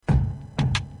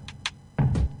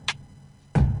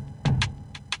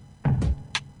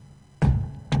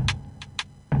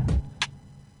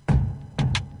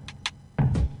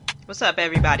What's up,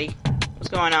 everybody? What's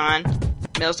going on?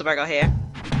 Mills Tobago here.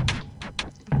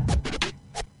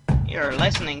 You're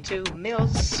listening to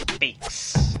Mills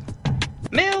Speaks.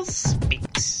 Mills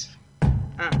Speaks.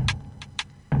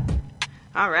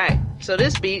 Alright, so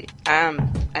this beat,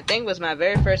 I think was my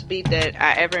very first beat that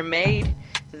I ever made,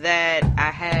 that I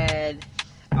had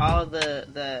all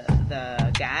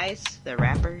the guys, the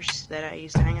rappers that I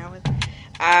used to hang out with,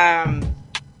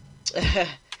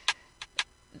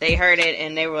 they heard it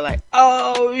and they were like,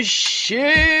 oh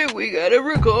shit, we gotta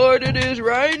record this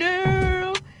right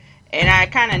now. And I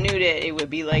kind of knew that it would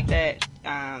be like that,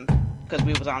 because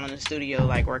we was all in the studio,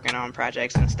 like, working on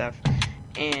projects and stuff.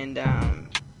 And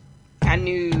I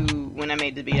knew when I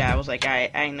made the beat, I was like,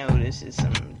 I know this is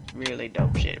some really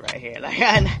dope shit right here. Like,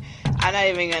 I'm not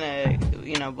even gonna,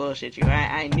 bullshit you.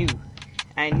 I knew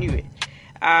it.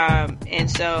 And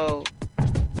so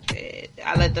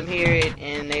I let them hear it,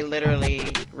 and they literally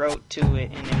wrote to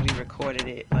it, and then we recorded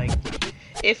it. Like,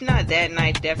 if not that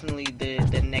night, definitely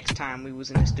the next time we was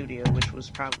in the studio, which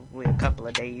was probably a couple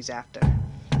of days after.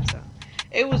 So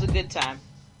it was a good time.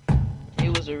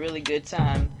 It was a really good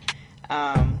time.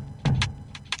 And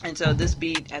so this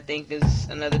beat, I think, is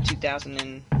another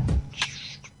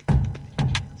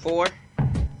 2004.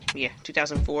 Yeah,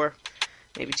 2004,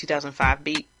 maybe 2005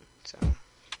 beat. So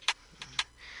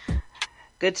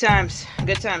good times.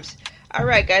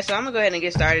 Alright, guys, so I'm gonna go ahead and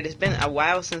get started. It's been a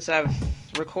while since I've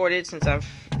recorded, since I've,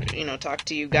 talked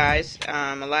to you guys.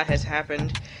 A lot has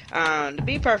happened. To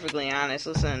be perfectly honest,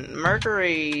 listen,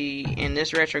 Mercury in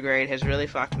this retrograde has really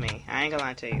fucked me. I ain't gonna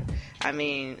lie to you. I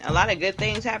mean, a lot of good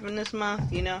things happened this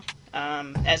month,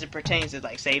 as it pertains to,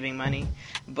 like, saving money.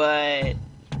 But,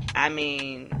 I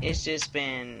mean, it's just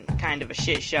been kind of a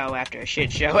shit show after a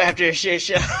shit show after a shit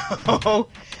show.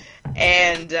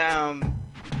 And,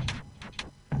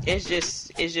 it's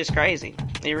just crazy.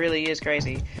 It really is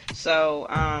crazy. So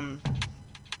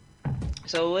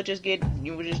we'll just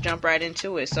jump right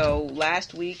into it. So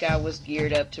last week I was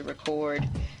geared up to record,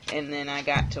 and then I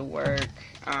got to work.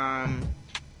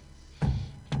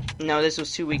 No, this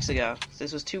was 2 weeks ago.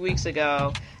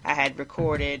 I had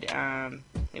recorded.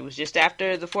 It was just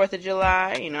after the 4th of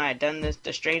July. I had done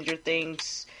the Stranger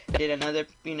Things. Did another,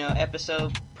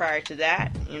 episode prior to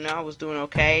that. I was doing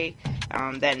okay.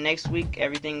 That next week,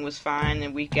 everything was fine. The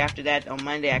week after that, on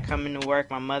Monday, I come into work.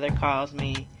 My mother calls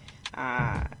me.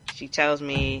 She tells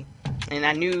me, and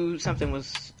I knew something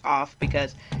was off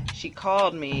because she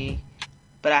called me,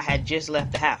 but I had just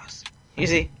left the house. You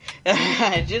see? I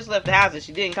had just left the house, and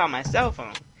she didn't call my cell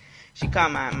phone. She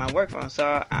called my work phone.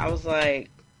 So I was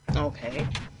like, okay.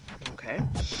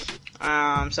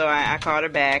 So I called her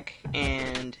back,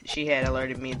 and she had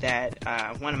alerted me that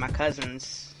one of my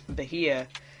cousins, Bahia,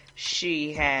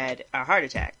 she had a heart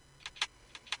attack.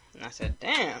 And I said,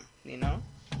 damn,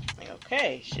 like,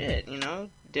 okay, shit,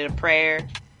 did a prayer,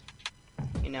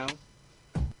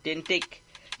 didn't think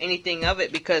anything of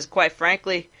it because, quite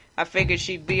frankly, I figured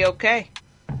she'd be okay.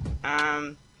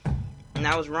 And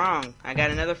I was wrong. I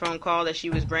got another phone call that she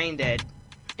was brain dead.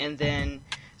 And then,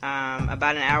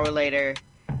 about an hour later,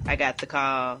 I got the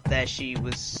call that she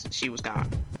was gone.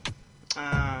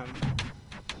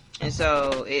 And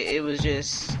so it was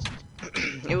just,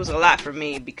 it was a lot for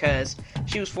me because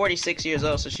she was 46 years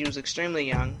old, so she was extremely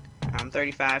young. I'm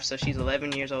 35, so she's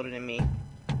 11 years older than me.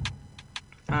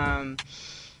 And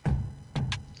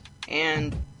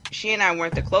she and I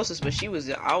weren't the closest, but she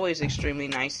was always extremely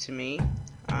nice to me.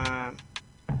 A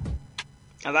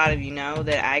lot of you know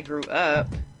that I grew up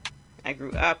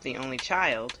the only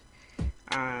child.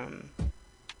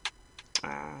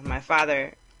 My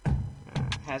father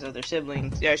has other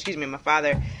siblings. My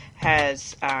father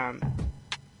has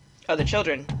other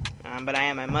children, but I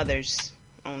am my mother's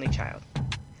only child.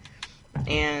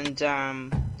 And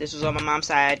this was on my mom's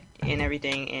side and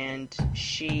everything, and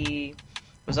she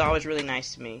was always really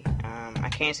nice to me. I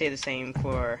can't say the same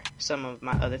for some of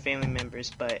my other family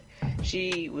members, but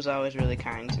she was always really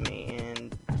kind to me,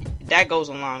 and that goes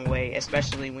a long way,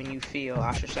 especially when you feel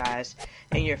ostracized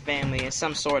in your family in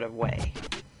some sort of way,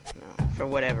 for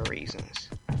whatever reasons.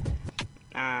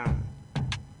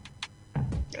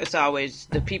 It's always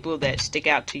the people that stick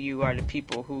out to you are the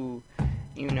people who,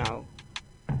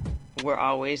 were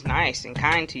always nice and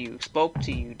kind to you, spoke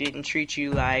to you, didn't treat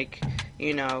you like,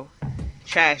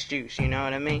 trash juice, you know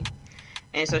what I mean?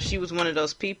 And so she was one of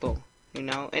those people, and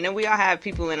then we all have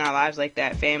people in our lives like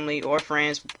that, family or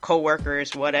friends,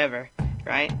 co-workers, whatever,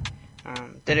 right?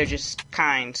 That are just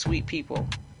kind, sweet people.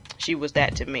 She was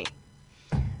that to me.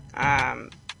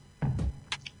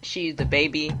 She's the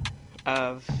baby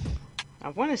of I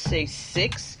want to say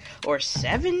 6 or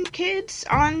 7 kids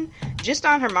on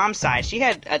her mom's side. She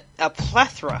had a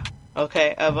plethora,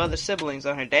 okay, of other siblings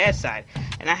on her dad's side.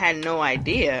 And I had no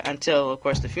idea until, of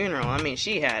course, the funeral. I mean,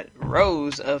 she had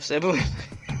rows of siblings.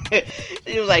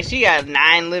 It was like she got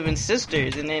 9 living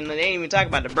sisters, and then they didn't even talk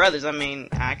about the brothers. I mean,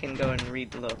 I can go and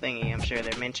read the little thingy. I'm sure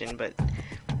they're mentioned, but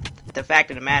the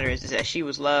fact of the matter is that she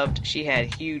was loved. She had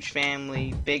a huge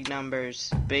family, big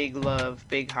numbers, big love,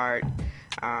 big heart,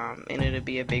 and it'll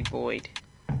be a big void.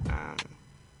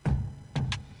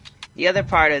 The other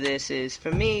part of this is,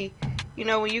 for me, you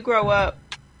know, when you grow up,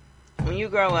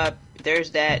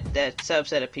 there's that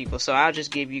subset of people. So I'll just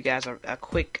give you guys a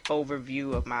quick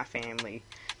overview of my family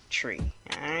tree.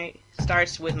 Alright?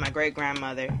 Starts with my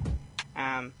great-grandmother,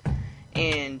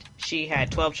 and she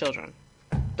had 12 children.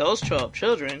 Those 12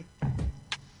 children,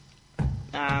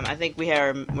 I think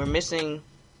we're missing,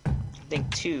 I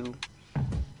think 2.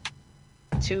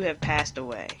 2 have passed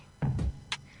away.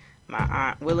 My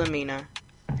Aunt Wilhelmina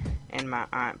and my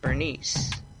Aunt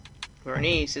Bernice.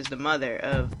 Bernice is the mother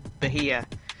of Bahia,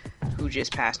 who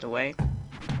just passed away.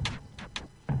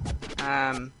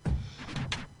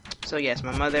 So yes,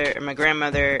 my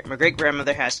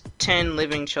great-grandmother has 10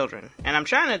 living children. And I'm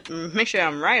trying to make sure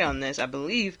I'm right on this. I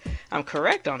believe I'm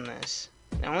correct on this.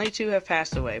 Only 2 have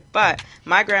passed away. But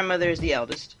my grandmother is the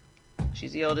eldest.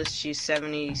 She's the oldest. She's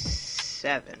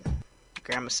 77.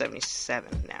 Grandma's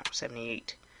 77 now,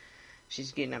 78.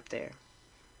 She's getting up there.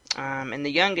 And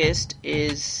the youngest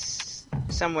is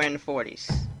somewhere in the 40s.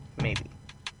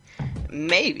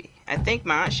 Maybe. I think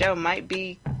my Aunt Shell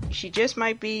she just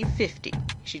might be 50.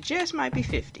 She just might be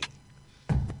 50.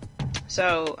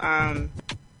 So,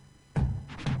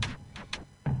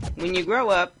 when you grow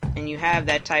up and you have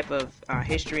that type of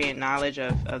history and knowledge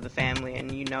of the family,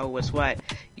 and you know what's what,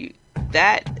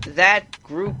 that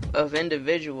group of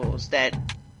individuals, that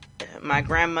my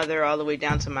grandmother all the way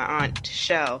down to my Aunt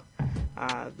Shell,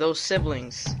 those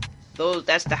siblings,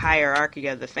 that's the hierarchy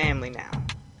of the family now.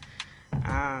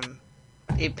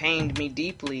 It pained me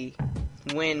deeply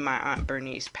when my Aunt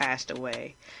Bernice passed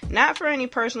away. Not for any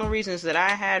personal reasons that I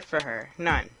had for her.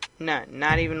 None.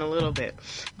 Not even a little bit.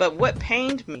 But what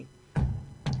pained me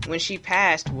when she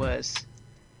passed was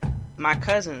my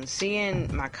cousins.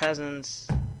 Seeing my cousins,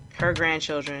 her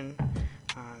grandchildren,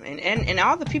 and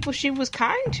all the people she was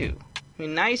kind to,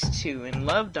 nice to, and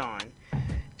loved on.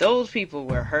 Those people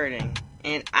were hurting.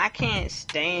 And I can't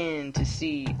stand to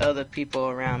see other people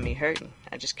around me hurting.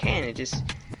 I just can't. It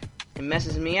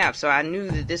messes me up. So I knew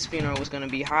that this funeral was going to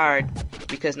be hard,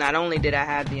 because not only did I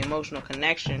have the emotional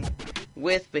connection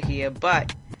with Bahia,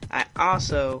 but I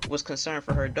also was concerned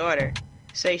for her daughter,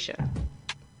 Seisha,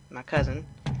 my cousin.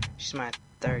 She's my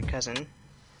 3rd cousin.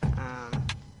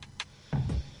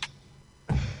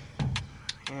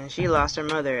 And she lost her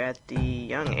mother at the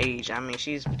young age. I mean,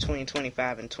 she's between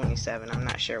 25 and 27. I'm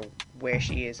not sure where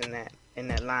she is in that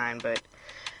line, but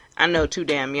I know too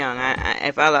damn young.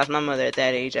 If I lost my mother at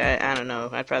that age, I don't know.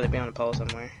 I'd probably be on a pole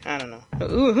somewhere. I don't know.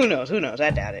 Who knows? I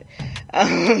doubt it.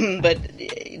 But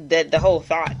the whole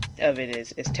thought of it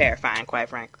is terrifying, quite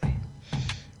frankly.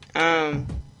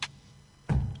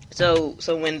 So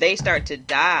when they start to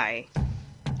die,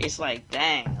 it's like,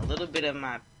 dang, a little bit of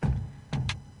my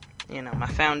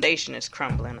foundation is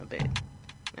crumbling a bit.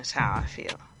 That's how I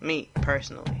feel. Me,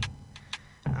 personally.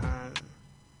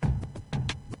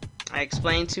 I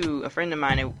explained to a friend of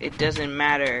mine it doesn't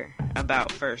matter about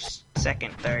 1st,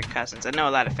 2nd, 3rd cousins. I know a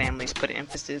lot of families put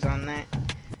emphasis on that.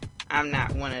 I'm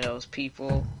not one of those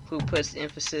people who puts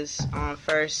emphasis on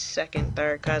 1st, 2nd,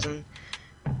 3rd cousin,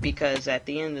 because at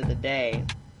the end of the day,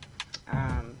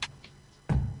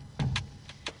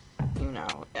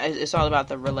 it's all about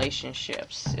the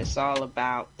relationships. It's all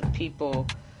about the people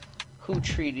who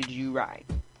treated you right,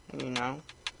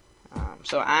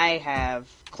 So I have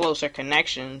closer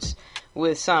connections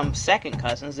with some 2nd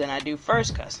cousins than I do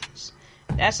 1st cousins.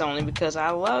 That's only because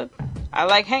I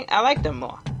like them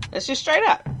more. It's just straight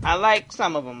up. I like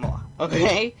some of them more.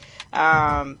 Okay?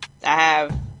 I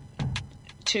have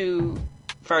 2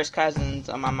 1st cousins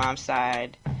on my mom's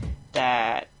side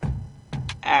that are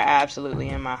absolutely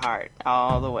in my heart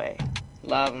all the way.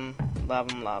 Love them.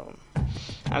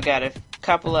 I've got a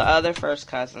couple of other 1st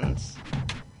cousins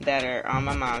that are on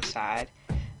my mom's side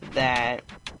that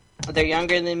they're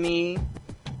younger than me,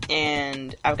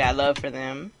 and I've got love for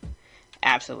them,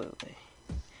 absolutely.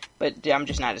 But I'm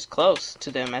just not as close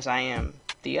to them as I am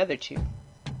the other 2.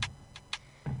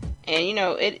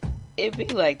 And it be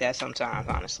like that sometimes,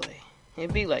 honestly.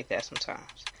 It be like that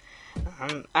sometimes.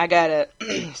 I got a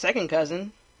 2nd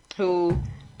cousin who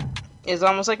is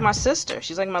almost like my sister.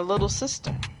 She's like my little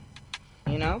sister,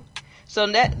 So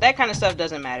that kind of stuff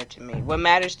doesn't matter to me. What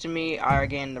matters to me are,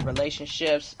 again, the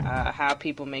relationships, how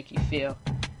people make you feel,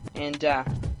 and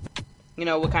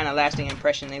what kind of lasting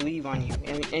impression they leave on you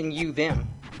and you them.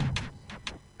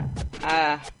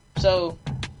 So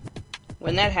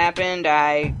when that happened,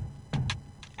 I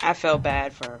felt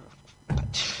bad for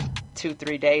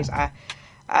 2-3 days.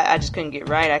 I just couldn't get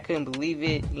right. I couldn't believe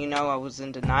it. I was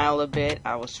in denial a bit.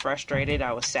 I was frustrated.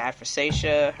 I was sad for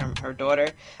Seisha, her daughter.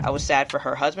 I was sad for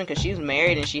her husband because she was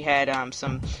married and she had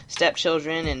some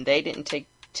stepchildren, and they didn't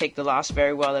take the loss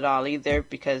very well at all either,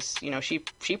 because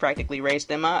she practically raised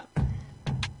them up.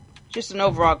 Just an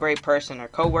overall great person. Her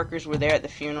co-workers were there at the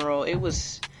funeral. It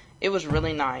was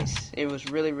really nice. It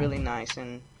was really, really nice,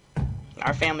 and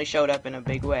our family showed up in a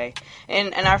big way.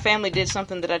 And our family did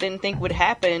something that I didn't think would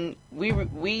happen.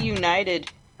 We united,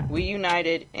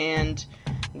 and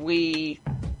we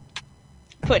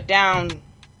put down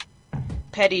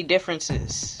petty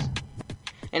differences.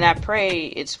 And I pray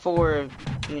it's for,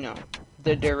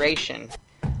 the duration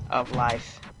of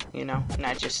life,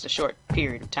 not just a short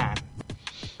period of time.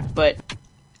 But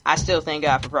I still thank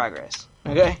God for progress,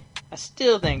 okay? I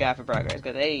still thank God for progress,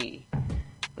 because, hey,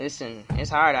 listen,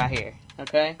 it's hard out here,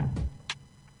 okay?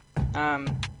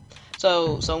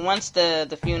 So once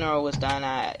the funeral was done,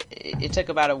 it took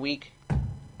about a week.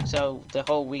 So the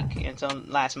whole week until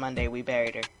last Monday we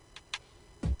buried her.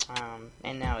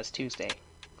 And now it's Tuesday.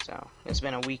 So it's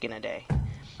been a week and a day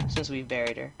since we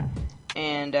buried her.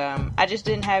 And I just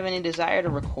didn't have any desire to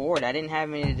record. I didn't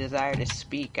have any desire to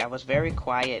speak. I was very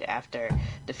quiet after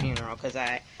the funeral because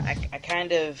I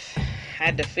kind of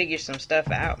had to figure some stuff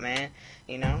out, man.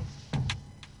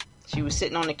 She was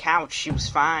sitting on the couch. She was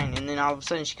fine. And then all of a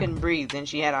sudden she couldn't breathe. Then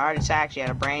she had a heart attack. She had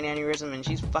a brain aneurysm. And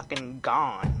she's fucking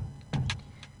gone.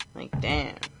 Like,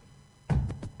 damn.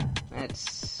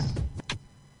 That's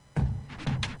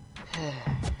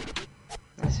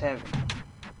heavy.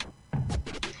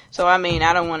 So, I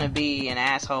don't want to be an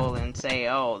asshole and say,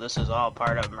 oh, this is all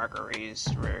part of Mercury's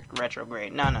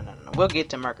retrograde. No. We'll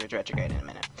get to Mercury's retrograde in a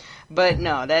minute. But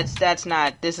no, that's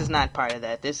not, this is not part of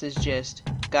that. This is just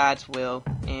God's will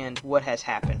and what has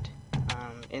happened.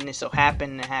 And this so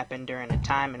happened to happen during a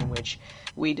time in which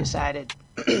we decided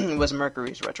was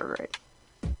Mercury's retrograde.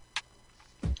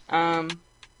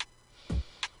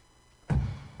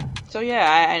 So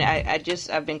yeah,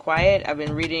 I've been quiet. I've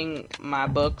been reading my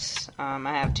books. I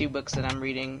have 2 books that I'm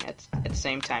reading at the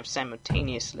same time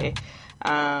simultaneously.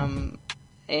 One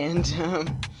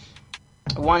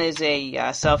is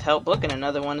a self-help book, and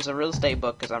another one is a real estate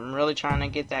book, because I'm really trying to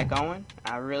get that going.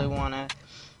 I really want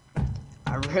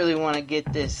to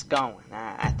get this going.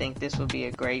 I think this would be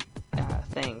a great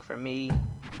thing for me,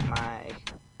 my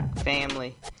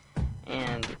family,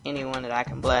 and anyone that I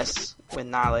can bless with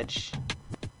knowledge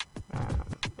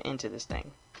into this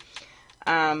thing.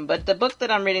 But the book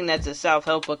that I'm reading that's a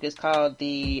self-help book is called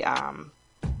the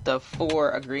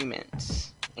 4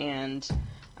 Agreements. And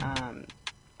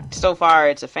so far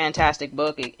it's a fantastic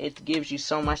book. It gives you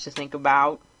so much to think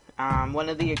about. One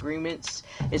of the agreements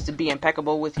is to be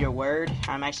impeccable with your word.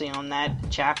 I'm actually on that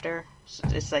chapter.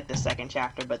 It's like the 2nd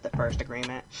chapter, but the first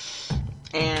agreement.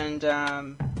 And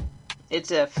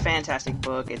it's a fantastic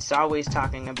book. It's always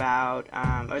talking about,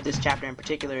 or this chapter in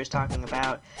particular is talking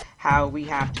about how we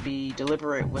have to be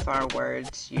deliberate with our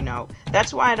words.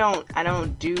 That's why I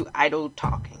don't do idle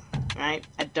talking, right?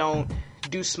 I don't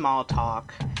do small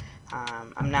talk.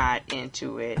 I'm not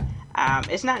into it.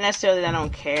 It's not necessarily that I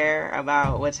don't care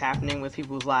about what's happening with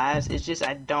people's lives. It's just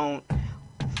I don't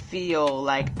feel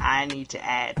like I need to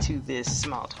add to this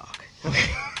small talk.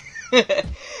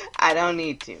 I don't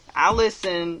need to. I'll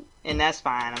listen, and that's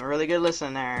fine. I'm a really good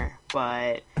listener,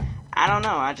 but I don't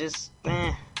know.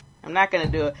 I'm not going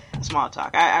to do a small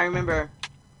talk. I remember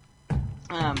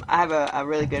I have a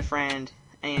really good friend,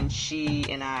 and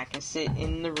she and I can sit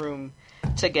in the room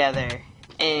together,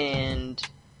 and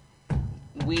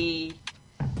we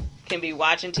can be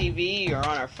watching TV or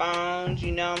on our phones,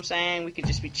 you know what I'm saying? We could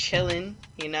just be chilling,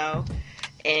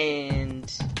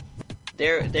 and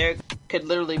there could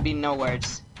literally be no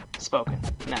words spoken.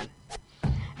 None.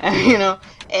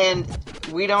 And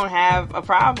we don't have a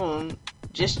problem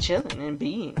just chilling and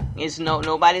being.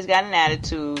 Nobody's got an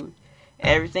attitude.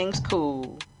 Everything's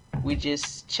cool. We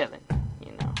just chilling,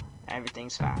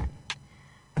 Everything's fine.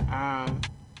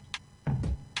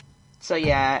 So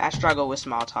yeah, I struggle with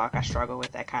small talk. I struggle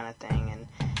with that kind of thing,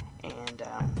 and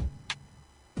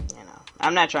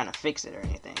I'm not trying to fix it or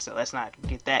anything, so let's not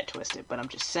get that twisted, but I'm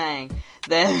just saying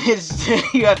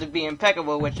that you have to be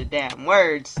impeccable with your damn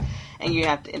words, and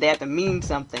they have to mean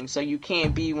something. So you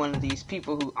can't be one of these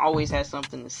people who always has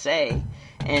something to say,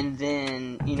 and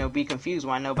then be confused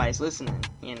why nobody's listening.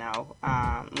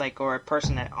 Or a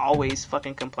person that always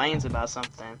fucking complains about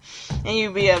something, and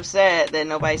you be upset that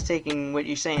nobody's taking what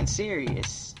you're saying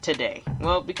serious today.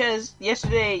 Well, because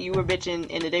yesterday you were bitching,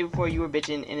 and the day before you were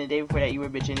bitching, and the day before that you were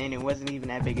bitching, and it wasn't even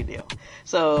that big a deal.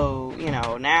 So,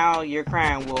 now you're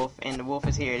crying wolf, and the wolf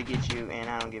is here to get you, and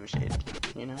I don't give a shit,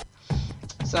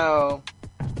 So,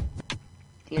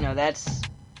 that's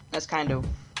kind of,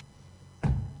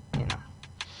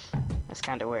 that's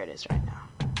kind of where it is right now.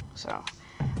 So,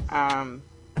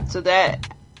 so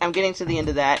that, I'm getting to the end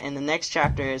of that, and the next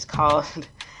chapter is called...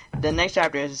 The next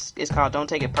chapter is called Don't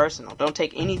Take It Personal. Don't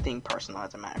take anything personal,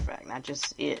 as a matter of fact. Not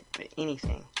just it, but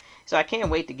anything. So I can't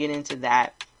wait to get into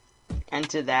that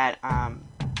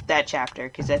chapter,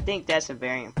 because I think that's a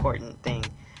very important thing.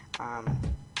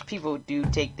 People do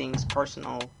take things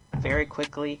personal very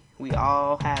quickly. We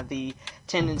all have the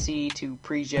tendency to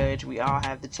prejudge. We all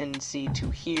have the tendency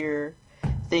to hear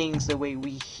things the way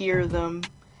we hear them,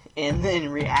 and then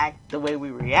react the way we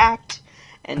react.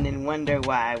 And then wonder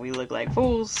why we look like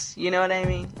fools. You know what I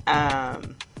mean?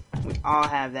 We all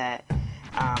have that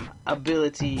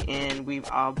ability, and we've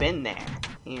all been there,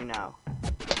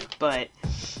 But,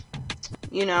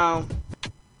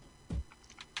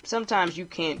 sometimes you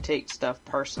can't take stuff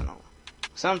personal.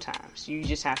 Sometimes you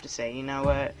just have to say, you know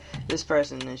what, this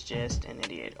person is just an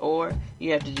idiot. Or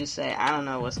you have to just say, I don't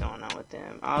know what's going on with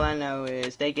them. All I know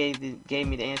is they gave me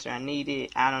the answer I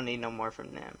needed. I don't need no more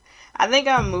from them. I think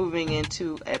I'm moving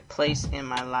into a place in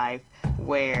my life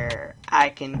where I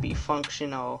can be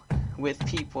functional with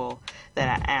people that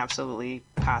I absolutely,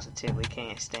 positively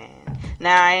can't stand.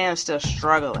 Now, I am still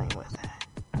struggling with that,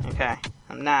 okay?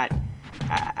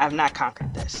 I've not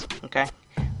conquered this, okay?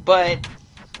 But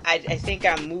I think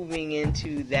I'm moving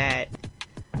into that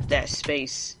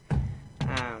space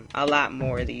a lot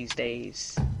more these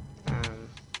days.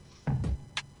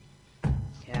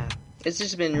 Yeah, it's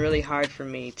just been really hard for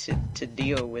me to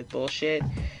deal with bullshit.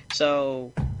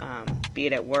 So, be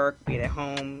it at work, be it at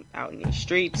home, out in these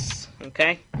streets,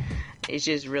 okay? It's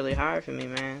just really hard for me,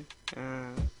 man.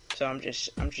 So I'm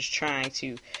just trying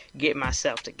to get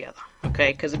myself together,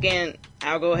 okay? Because again,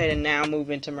 I'll go ahead and now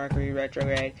move into Mercury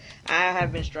retrograde. I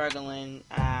have been struggling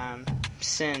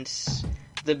since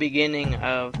the beginning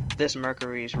of this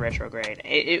Mercury's retrograde.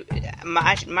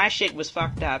 My shit was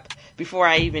fucked up before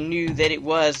I even knew that it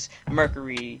was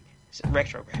Mercury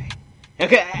retrograde.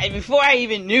 Okay, before I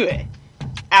even knew it,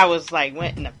 I was like,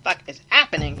 what in the fuck is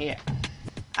happening here?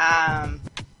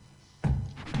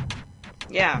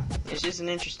 Yeah, it's just an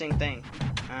interesting thing.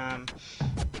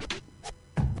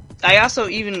 I also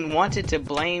even wanted to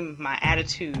blame my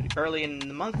attitude early in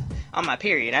the month on my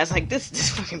period. I was like, this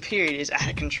fucking period is out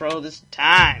of control this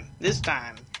time. This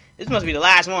must be the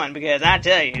last one, because I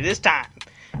tell you, this time.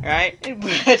 Right?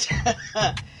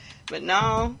 But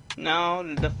no,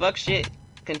 the fuck shit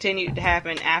continued to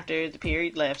happen after the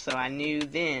period left, so I knew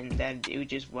then that it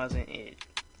just wasn't it.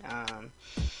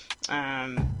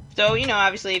 So,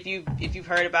 obviously if you've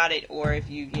heard about it, or if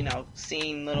you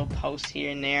seen little posts here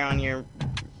and there on your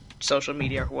social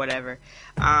media or whatever,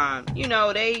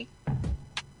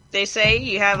 they say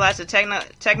you have lots of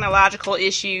technological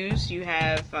issues, you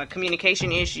have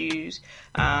communication issues,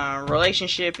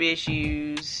 relationship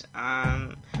issues,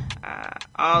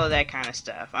 all of that kind of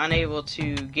stuff. Unable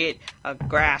to get a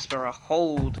grasp or a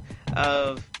hold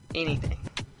of anything.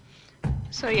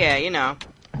 So yeah,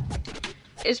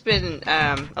 it's been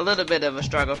a little bit of a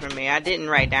struggle for me. I didn't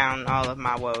write down all of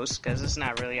my woes because it's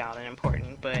not really all that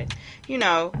important. But,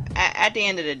 at the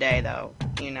end of the day, though,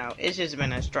 it's just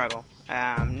been a struggle.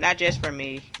 Not just for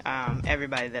me,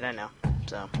 everybody that I know.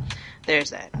 So, there's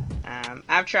that.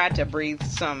 I've tried to breathe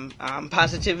some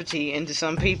positivity into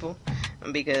some people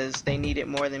because they need it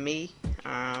more than me.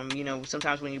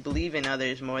 Sometimes when you believe in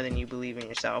others more than you believe in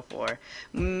yourself, or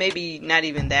maybe not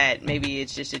even that, maybe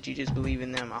it's just that you just believe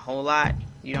in them a whole lot.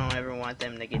 You don't ever want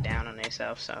them to get down on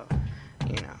themselves, so,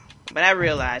 But I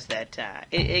realize that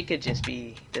it could just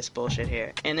be this bullshit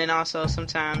here. And then also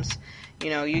sometimes,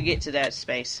 you get to that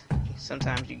space.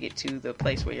 Sometimes you get to the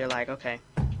place where you're like, okay,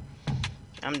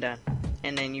 I'm done.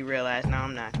 And then you realize, no,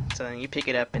 I'm not. So then you pick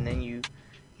it up and then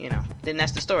then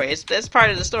that's the story. That's part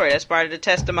of the story. That's part of the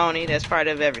testimony. That's part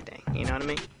of everything. You know what I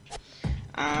mean?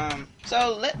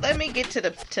 So let me get to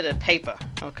the paper.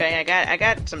 Okay, I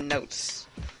got some notes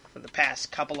for the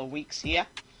past couple of weeks here.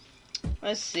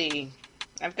 Let's see.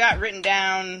 I've got written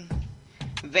down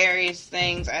various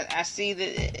things. I see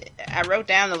that I wrote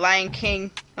down The Lion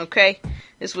King. Okay,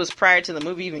 this was prior to the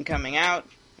movie even coming out.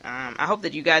 I hope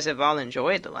that you guys have all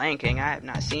enjoyed The Lion King. I have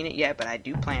not seen it yet, but I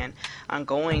do plan on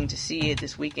going to see it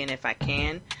this weekend if I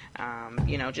can.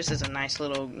 Just as a nice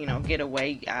little,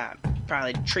 getaway.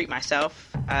 Probably treat myself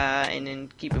and then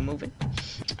keep it moving.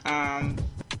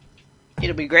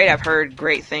 It'll be great. I've heard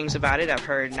great things about it. I've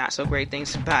heard not so great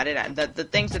things about it. The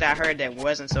things that I heard that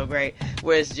wasn't so great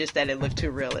was just that it looked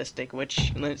too realistic,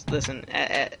 which, listen,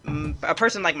 a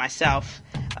person like myself,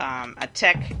 a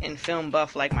tech and film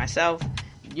buff like myself,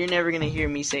 you're never going to hear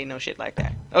me say no shit like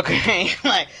that. Okay?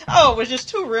 Like, oh, it was just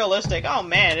too realistic. Oh,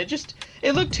 man, it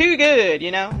looked too good,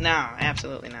 No,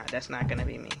 absolutely not. That's not going to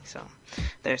be me. So,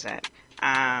 there's that.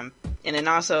 And then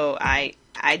also, I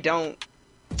don't...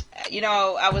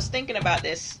 I was thinking about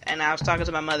this, and I was talking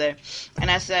to my mother, and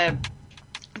I said,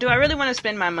 do I really want to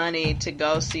spend my money to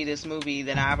go see this movie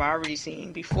that I've already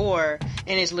seen before,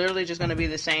 and it's literally just going to be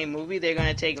the same movie? They're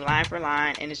going to take line for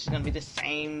line, and it's just going to be the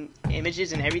same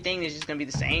images and everything. It's just going to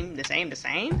be the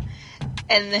same.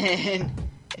 And then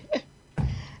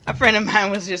a friend of mine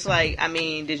was just like, I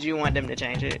mean, did you want them to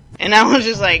change it? And I was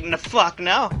just like, fuck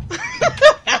no.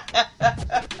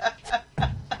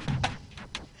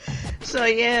 So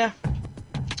yeah,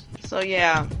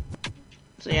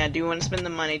 I do want to spend the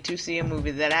money to see a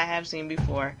movie that I have seen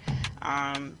before,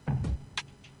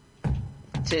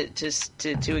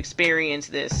 to experience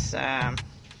this,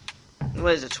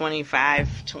 what is it, 25,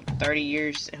 30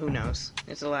 years, who knows,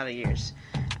 it's a lot of years,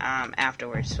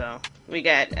 afterwards. So, we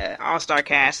got, all-star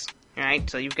cast, right,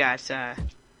 so you've got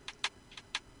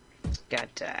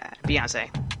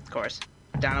Beyonce, of course,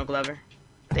 Donald Glover,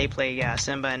 they play,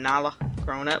 Simba and Nala,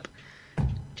 grown up.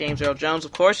 James Earl Jones,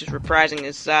 of course, is reprising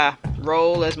his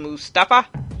role as Mustafa,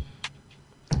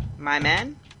 my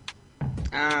man.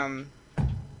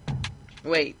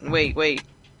 Wait.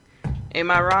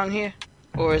 Am I wrong here?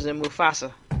 Or is it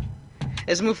Mufasa?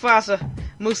 It's Mufasa.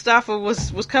 Mustafa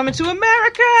was coming to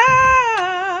America!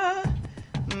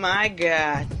 My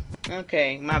God.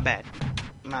 Okay, my bad.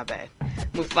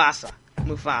 Mufasa.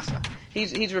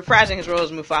 He's reprising his role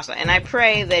as Mufasa, and I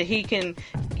pray that he can,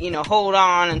 hold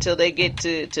on until they get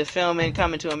to filming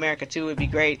Coming to America 2. It'd be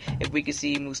great if we could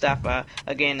see Mustafa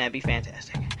again. That'd be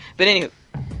fantastic. But anywho,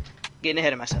 getting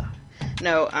ahead of myself.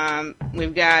 No,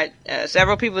 we've got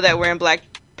several people that were in Black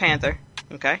Panther.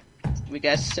 Okay, we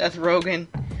got Seth Rogen.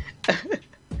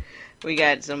 We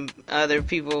got some other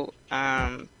people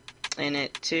in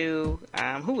it too.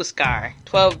 Who was Scar?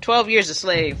 12 Years a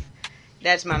Slave.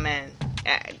 That's my man.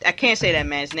 I can't say that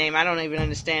man's name. I don't even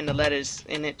understand the letters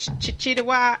in it.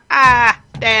 Chitawa?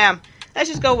 Damn. Let's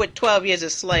just go with 12 Years a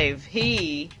Slave.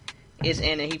 He is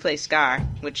in it. He plays Scar,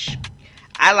 which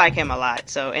I like him a lot.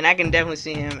 So, and I can definitely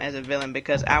see him as a villain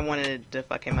because I wanted to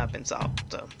fuck him up in Salt.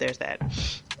 So, there's that.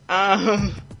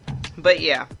 But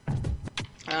yeah.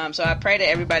 So I pray that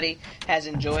everybody has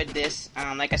enjoyed this.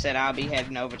 Like I said, I'll be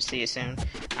heading over to see it soon.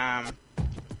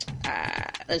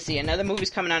 Let's see, another movie's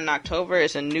coming out in October.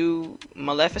 It's a new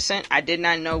Maleficent. I did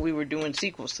not know we were doing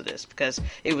sequels to this because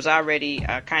it was already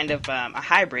kind of a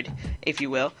hybrid, if you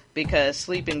will, because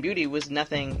Sleeping Beauty was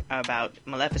nothing about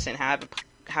Maleficent.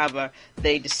 However,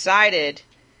 they decided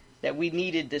that we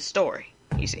needed this story,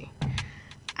 you see.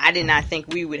 I did not think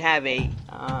we would have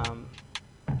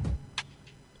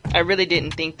I really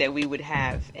didn't think that we would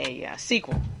have a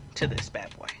sequel to this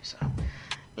bad boy. So,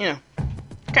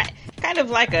 kind of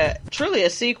like truly a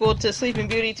sequel to Sleeping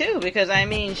Beauty too, because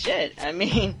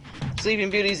Sleeping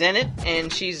Beauty's in it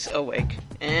and she's awake,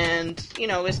 and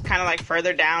it's kind of like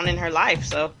further down in her life.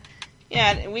 So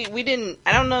yeah,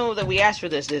 I don't know that we asked for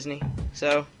this, Disney.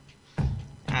 So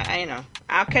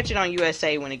I'll catch it on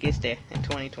USA when it gets there in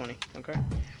 2020. Okay.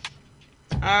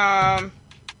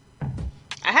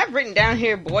 I have written down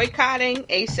here boycotting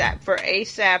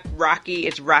ASAP Rocky.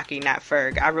 It's Rocky, not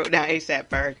Ferg. I wrote down ASAP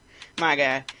Ferg. My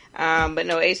God. But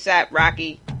no, ASAP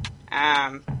Rocky.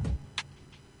 I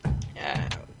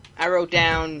wrote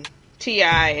down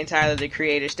T.I. and Tyler, the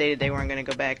Creator, stated they weren't going to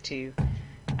go back to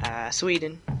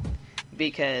Sweden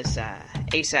because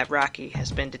ASAP Rocky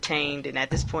has been detained, and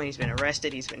at this point he's been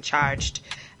arrested, he's been charged,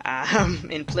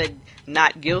 and pled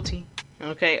not guilty,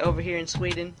 okay, over here in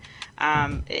Sweden.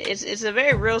 It's a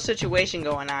very real situation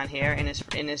going on here, and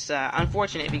it's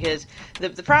unfortunate because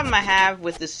the problem I have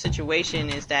with this situation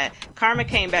is that karma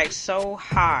came back so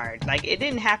hard. Like, it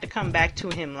didn't have to come back to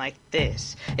him like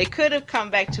this. It could have come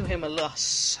back to him a little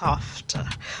softer.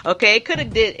 Okay, it could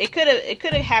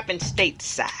have happened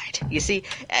stateside. You see,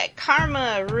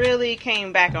 karma really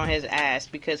came back on his ass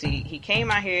because he came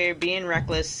out here being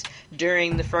reckless,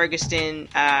 during the Ferguson,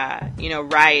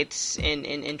 riots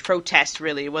and protests.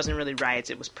 Really, it wasn't really riots;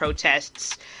 it was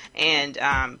protests and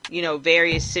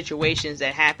various situations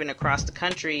that happened across the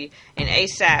country. And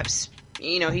ASAP's,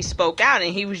 he spoke out,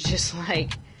 and he was just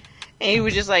like. And he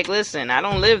was just like, listen, I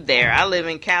don't live there. I live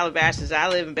in Calabasas. I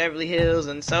live in Beverly Hills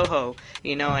and Soho,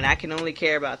 and I can only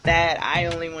care about that. I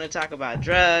only want to talk about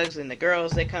drugs and the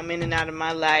girls that come in and out of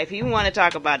my life. He want to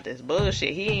talk about this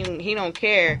bullshit. He don't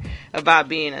care about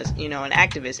being an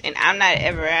activist. And I'm not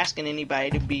ever asking anybody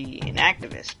to be an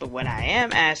activist. But what I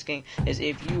am asking is,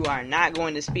 if you are not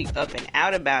going to speak up and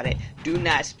out about it, do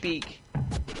not speak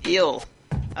ill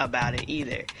about it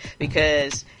either.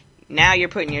 Because now you're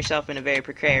putting yourself in a very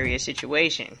precarious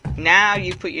situation. Now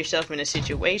you put yourself in a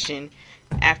situation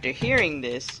after hearing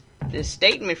this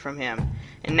statement from him,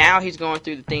 and now he's going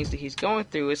through the things that he's going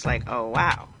through. It's like, oh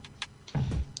wow.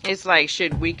 It's like,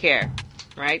 should we care,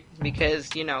 right? Because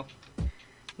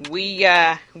we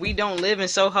don't live in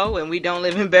Soho and we don't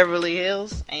live in Beverly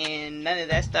Hills, and none of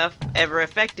that stuff ever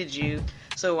affected you.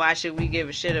 So why should we give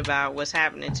a shit about what's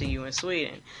happening to you in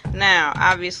Sweden? Now,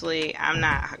 obviously, I'm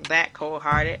not that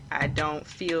cold-hearted. I don't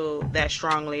feel that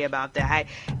strongly about that. I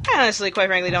honestly, quite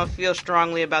frankly, don't feel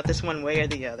strongly about this one way or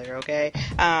the other, okay?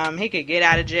 He could get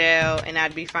out of jail, and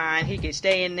I'd be fine. He could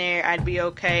stay in there. I'd be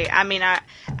okay. I mean,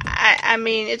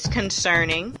 it's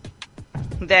concerning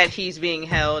that he's being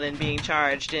held and being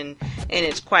charged, and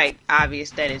it's quite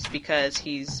obvious that it's because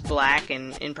he's black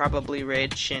and probably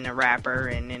rich and a rapper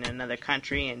and in another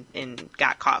country and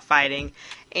got caught fighting.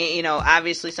 And,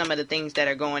 obviously some of the things that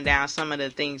are going down, some of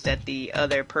the things that the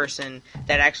other person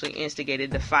that actually instigated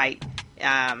the fight,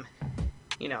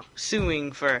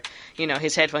 suing for,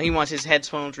 his headphones. He wants his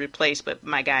headphones replaced, but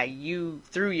my guy, you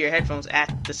threw your headphones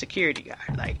at the security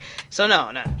guard. So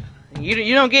no.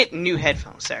 You don't get new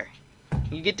headphones, sir.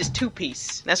 You get this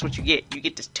 2-piece. That's what you get. You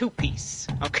get this 2-piece.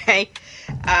 Okay?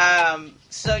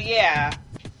 So yeah.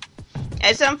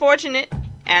 It's unfortunate.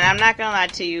 And I'm not gonna lie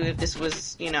to you, if this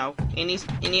was,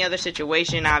 any other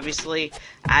situation, obviously,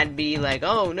 I'd be like,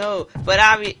 oh no. But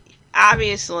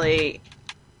obviously,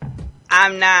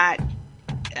 I'm not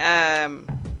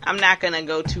gonna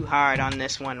go too hard on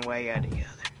this one way or the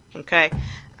other. Okay?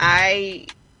 I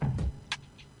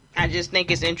just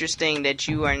think it's interesting that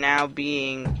you are now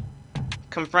being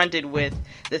confronted with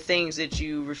the things that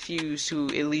you refuse to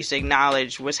at least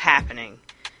acknowledge was happening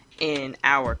in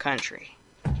our country.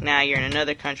 Now you're in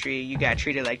another country, you got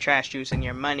treated like trash juice, and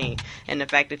your money, and the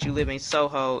fact that you live in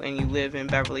Soho and you live in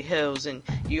Beverly Hills and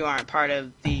you aren't part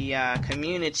of the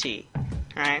community,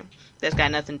 right? That's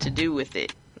got nothing to do with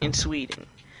it in Sweden.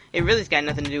 It really's got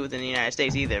nothing to do with it in the United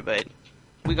States either, but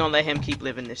we're gonna let him keep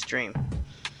living this dream.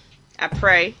 I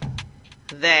pray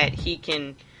that he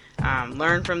can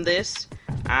learn from this.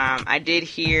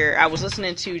 I was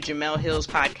listening to Jemele Hill's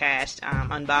podcast,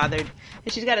 Unbothered,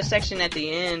 and she's got a section at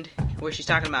the end where she's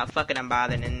talking about fucking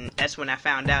Unbothered, and that's when I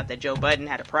found out that Joe Budden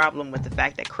had a problem with the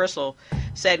fact that Crystal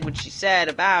said what she said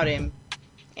about him.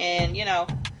 And,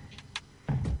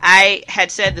 I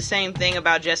had said the same thing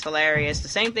about Jess Hilarious. The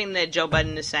same thing that Joe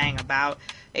Budden is saying about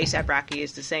A$AP Rocky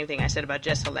is the same thing I said about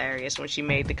Jess Hilarious when she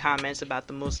made the comments about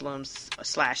the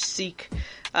Muslims/Sikh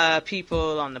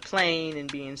people on the plane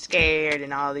and being scared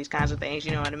and all these kinds of things.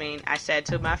 You know what I mean? I said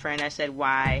to my friend,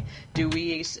 why do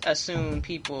we assume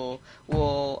people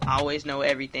will always know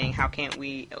everything? How come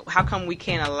we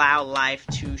can't allow life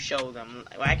to show them?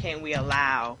 Why can't we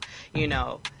allow,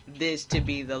 this to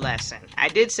be the lesson? I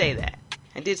did say that.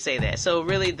 So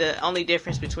really the only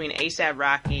difference between A$AP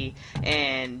Rocky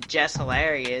and Jess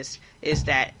Hilarious is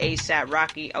that A$AP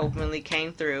Rocky openly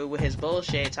came through with his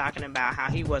bullshit talking about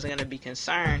how he wasn't going to be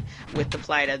concerned with the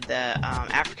plight of the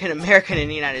African American in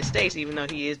the United States, even though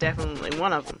he is definitely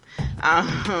one of them.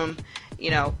 I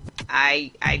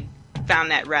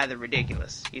found that rather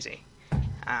ridiculous, you see.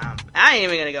 I ain't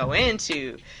even going to go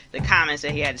into the comments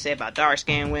that he had to say about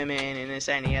dark-skinned women and this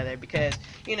and the other, because,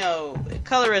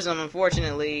 colorism,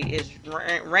 unfortunately, is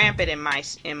rampant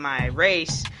in my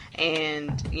race,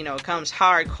 and, it comes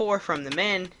hardcore from the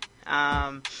men,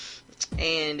 and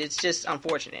it's just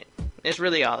unfortunate. It's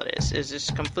really all it is. It's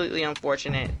just completely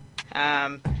unfortunate.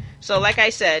 So, like I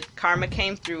said, karma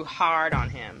came through hard on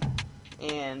him,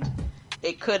 and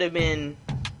it could have been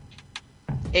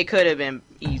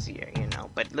easier,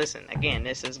 But listen, again,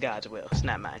 this is God's will. It's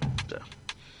not mine. So,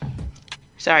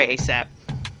 sorry, A$AP.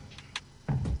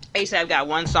 A$AP got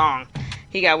one song.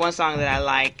 He got one song that I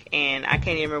like, and I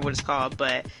can't even remember what it's called,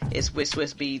 but it's with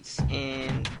Swizz Beatz,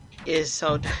 and it's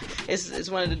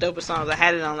one of the dopest songs. I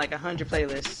had it on like 100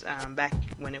 playlists back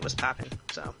when it was popping.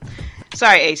 So,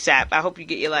 sorry, A$AP. I hope you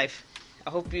get your life. I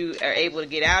hope you are able to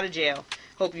get out of jail.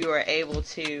 hope you are able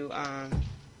to,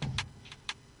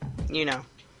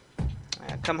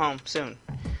 come home soon.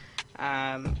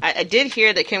 I did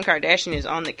hear that Kim Kardashian is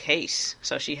on the case,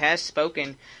 so she has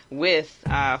spoken with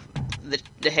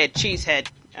the head cheesehead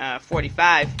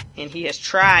 45, and he has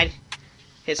tried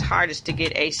his hardest to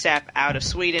get ASAP out of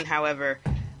Sweden. However,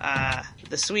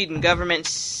 the Sweden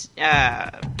government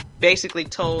basically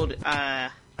told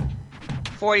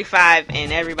 45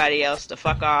 and everybody else to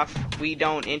fuck off. We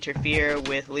don't interfere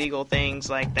with legal things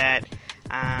like that,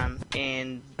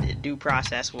 and due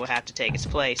process will have to take its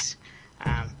place.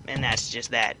 And that's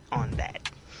just that on that.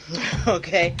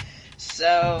 Okay,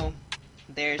 so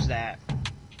there's that.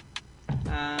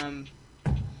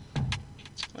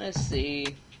 Let's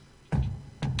see.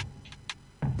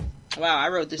 Wow, I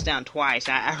wrote this down twice.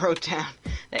 I wrote down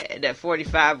that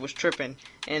 45 was tripping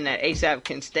and that ASAP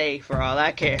can stay for all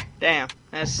I care. Damn,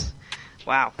 that's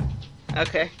wow.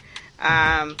 Okay,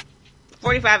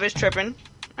 45 is tripping,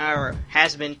 or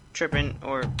has been tripping,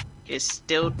 or is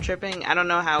still tripping. I don't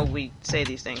know how we say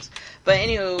these things. But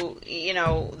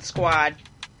anywho, the squad.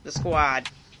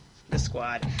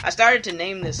 I started to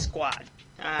name this squad.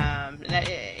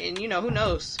 And who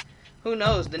knows? Who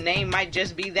knows? The name might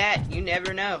just be that. You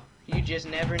never know. You just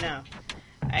never know.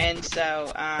 And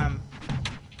so,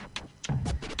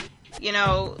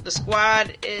 the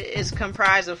squad is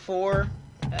comprised of 4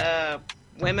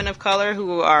 women of color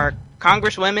who are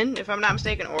congresswomen, if I'm not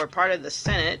mistaken, or part of the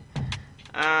Senate.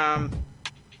 And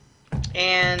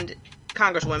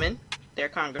congresswomen. They're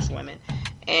congresswomen.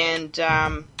 And,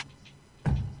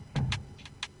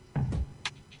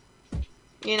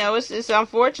 it's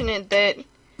unfortunate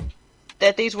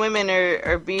that these women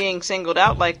are being singled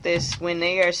out like this when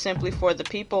they are simply for the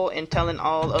people and telling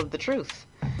all of the truth.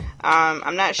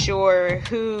 I'm not sure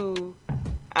who,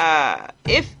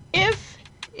 if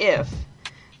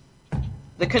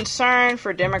the concern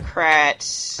for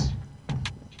Democrats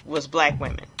was black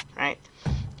women, right?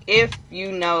 If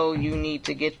you need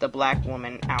to get the black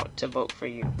woman out to vote for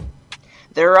you,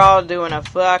 they're all doing a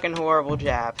fucking horrible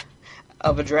job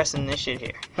of addressing this shit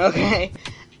here, okay?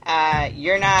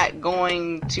 You're not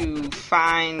going to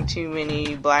find too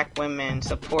many black women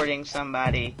supporting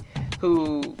somebody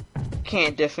who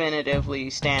can't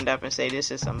definitively stand up and say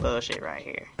this is some bullshit right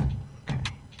here.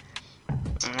 Okay.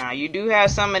 Now you do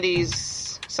have some of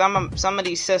these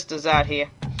sisters out here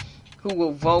who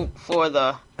will vote for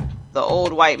the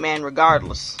old white man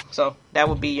regardless. So that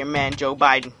would be your man Joe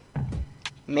Biden,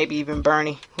 maybe even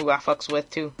Bernie, who I fucks with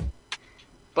too.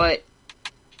 But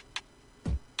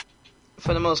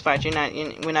for the most part,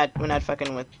 we're not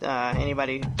fucking with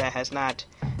anybody that has not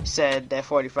said that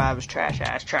 45 is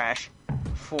trash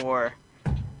for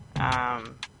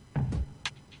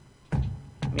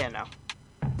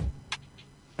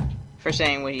for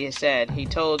saying what he has said. He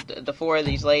told the 4 of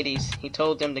these ladies, he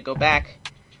told them to go back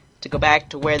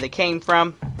to where they came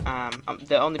from.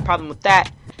 The only problem with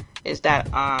that is that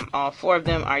all 4 of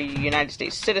them are United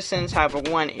States citizens. However,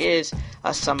 one is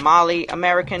a Somali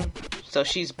American, so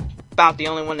she's about the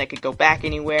only one that could go back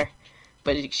anywhere.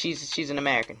 But she's an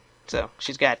American, so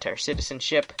she's got her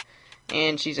citizenship,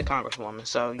 and she's a congresswoman,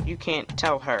 so you can't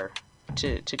tell her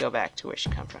to go back to where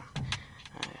she come from.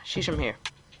 She's from here,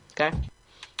 okay?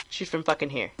 She's from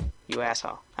fucking here, you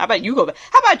asshole. How about you go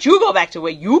back to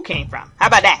where you came from? How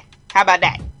about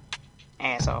that?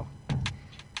 Asshole.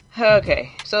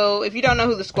 Okay, so if you don't know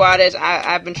who the squad is,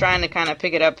 I've been trying to kind of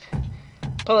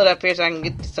pull it up here so I can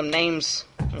get some names,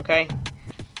 okay?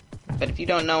 But if you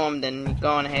don't know them, then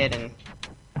go ahead and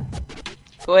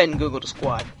Google the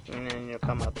squad, and then it'll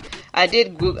come up. I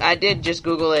did just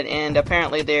Google it, and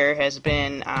apparently there has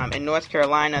been, in North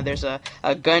Carolina, there's a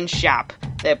gun shop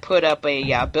that put up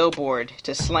a billboard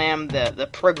to slam the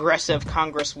progressive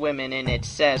congresswomen, and it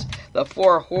says, "The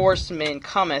 4 horsemen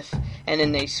cometh," and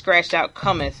then they scratched out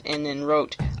cometh, and then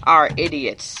wrote, "Are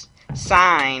idiots."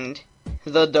 Signed,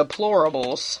 the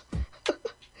deplorables,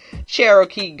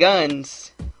 Cherokee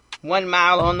Guns, 1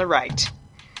 mile on the right.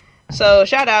 So,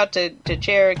 shout out to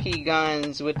Cherokee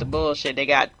Guns with the bullshit. They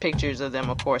got pictures of them,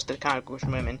 of course, the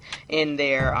congresswomen, in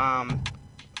their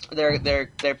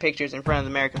pictures in front of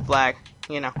the American flag,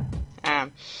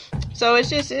 So, it's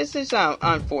just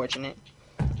unfortunate.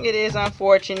 It is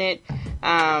unfortunate.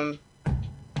 I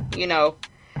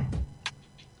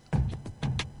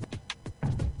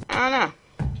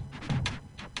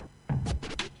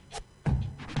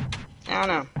don't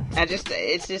know.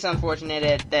 It's just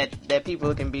unfortunate that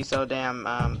people can be so damn,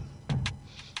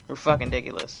 fucking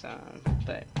ridiculous.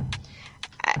 But,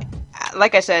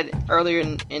 like I said earlier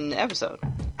in the episode,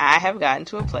 I have gotten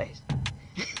to a place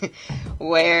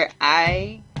where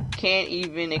I can't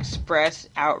even express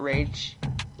outrage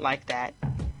like that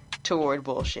toward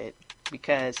bullshit,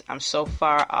 because I'm so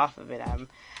far off of it.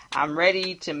 I'm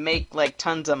ready to make like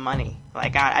tons of money.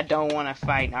 Like I don't want to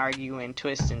fight and argue and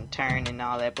twist and turn and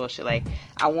all that bullshit. Like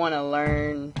I want to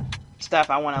learn stuff.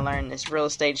 I want to learn this real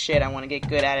estate shit. I want to get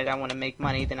good at it. I want to make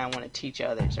money. Then I want to teach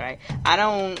others, right? I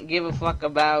don't give a fuck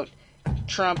about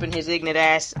Trump and his ignorant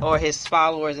ass, or his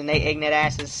followers and they ignorant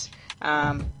asses.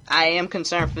 I am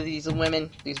concerned for these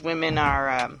women. These women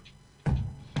are,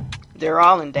 they're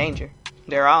all in danger.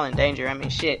 They're all in danger. I mean,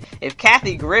 shit. If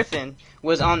Kathy Griffin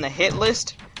was on the hit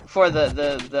list for the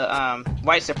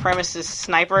white supremacist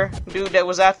sniper dude that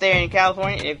was out there in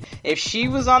California, if she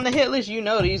was on the hit list, you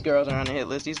know these girls are on the hit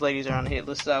list. These ladies are on the hit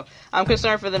list. So I'm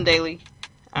concerned for them daily.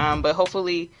 But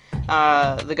hopefully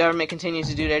the government continues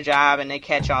to do their job and they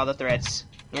catch all the threats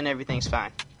and everything's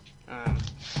fine.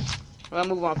 We'll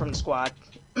move on from the squad.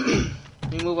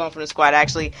 We move on from the squad.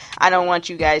 Actually, I don't want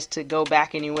you guys to go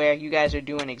back anywhere. You guys are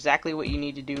doing exactly what you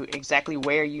need to do, exactly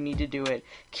where you need to do it.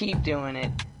 Keep doing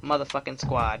it, motherfucking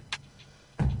squad.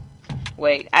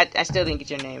 Wait, I still didn't get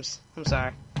your names. I'm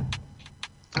sorry,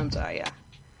 yeah.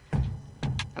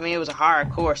 I mean, it was a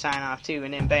hardcore sign-off, too,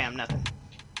 and then bam, nothing.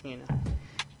 You know.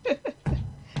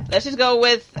 Let's just go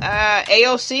with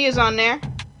AOC is on there.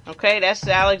 Okay, that's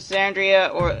Alexandria,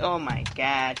 or, oh my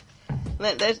god.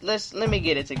 Let me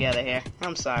get it together here.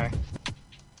 I'm sorry.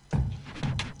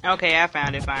 Okay, I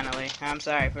found it finally. I'm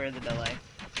sorry for the delay.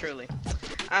 Truly.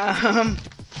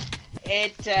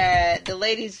 The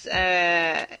ladies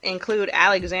include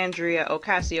Alexandria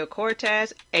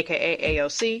Ocasio-Cortez, aka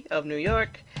AOC of New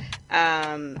York,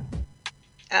 Ilhan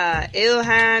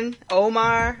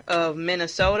Omar of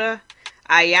Minnesota,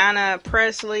 Ayanna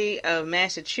Pressley of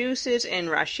Massachusetts, and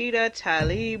Rashida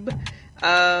Tlaib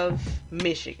of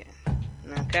Michigan.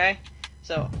 Okay,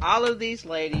 so all of these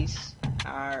ladies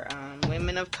are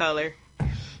women of color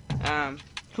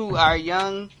who are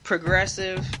young,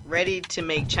 progressive, ready to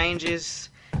make changes,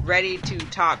 ready to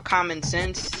talk common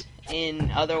sense in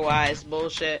otherwise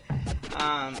bullshit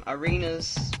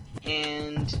arenas,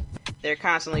 and they're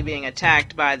constantly being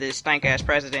attacked by this stank-ass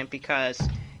president because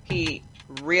he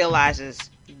realizes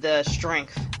the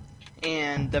strength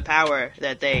and the power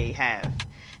that they have.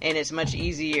 And it's much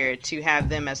easier to have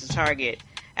them as a target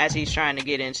as he's trying to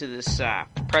get into this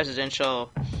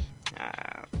presidential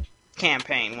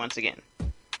campaign once again.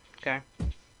 Okay?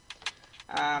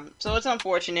 So it's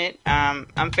unfortunate.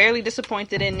 I'm fairly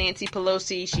disappointed in Nancy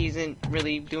Pelosi. She isn't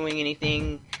really doing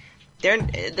anything.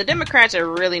 The Democrats are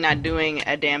really not doing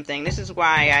a damn thing. This is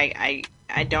why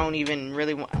I don't even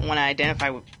really want to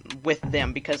identify with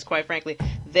them, because quite frankly,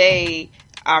 they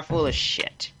are full of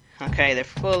shit. Okay, they're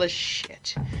full of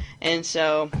shit. And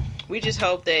so we just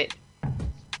hope that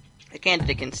a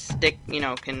candidate can stick,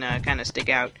 can kind of stick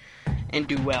out and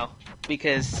do well,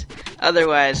 because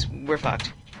otherwise we're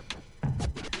fucked.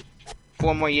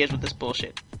 4 more years with this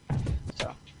bullshit.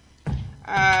 So,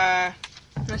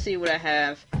 let's see what I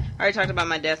have. I already talked about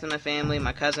my death in my family,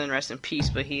 my cousin, rest in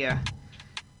peace, but you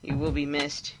will be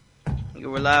missed. You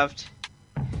were loved.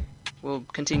 Will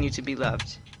continue to be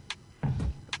loved.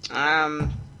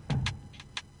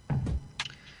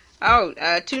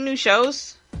 2 new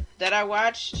shows that I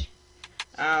watched.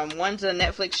 One's a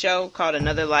Netflix show called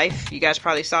Another Life. You guys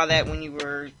probably saw that when you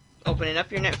were opening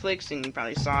up your Netflix, and you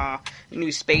probably saw a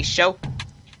new space show.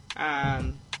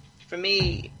 For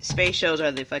me, space shows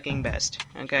are the fucking best.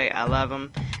 Okay, I love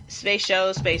them. Space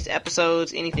shows, space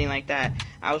episodes, anything like that.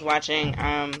 I was watching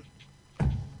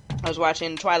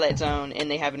Twilight Zone,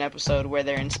 and they have an episode where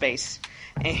they're in space.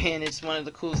 And it's one of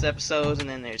the coolest episodes, and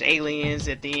then there's aliens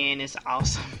at the end. It's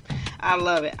awesome. I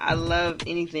love it. I love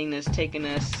anything that's taking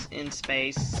us in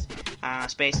space.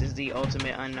 Space is the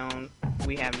ultimate unknown.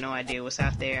 We have no idea what's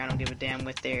out there. I don't give a damn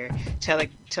with their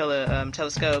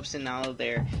telescopes and all of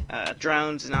their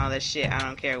drones and all that shit. I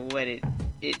don't care what I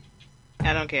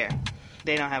don't care.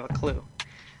 They don't have a clue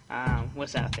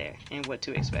what's out there and what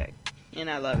to expect. And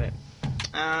I love it.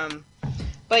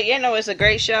 But it's a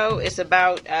great show. It's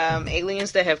about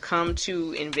aliens that have come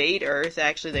to invade Earth.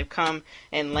 Actually, they've come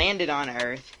and landed on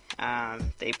Earth.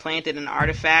 They planted an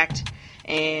artifact,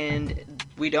 and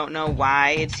we don't know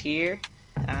why it's here.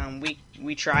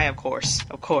 We try, of course.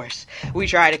 We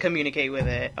try to communicate with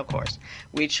it, of course.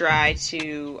 We try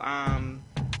to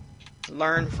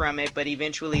learn from it, but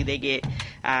eventually they get,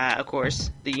 of course,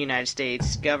 the United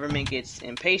States government gets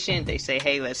impatient. They say,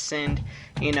 hey, let's send,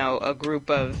 a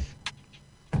group of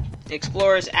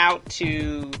explorers out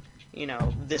to,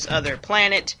 this other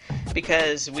planet,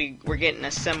 because we're getting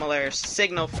a similar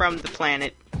signal from the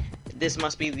planet. This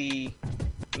must be the,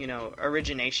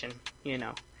 origination,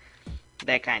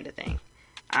 that kind of thing.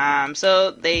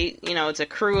 So they, it's a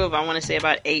crew of, I want to say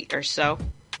about 8 or so.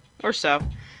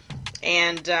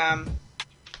 And,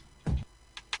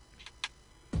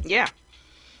 yeah,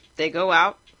 they go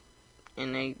out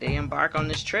and they embark on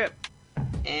this trip.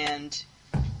 And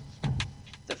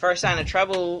the first sign of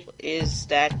trouble is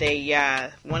that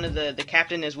the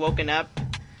captain is woken up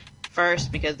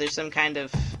first because there's some kind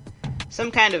of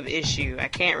issue. I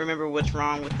can't remember what's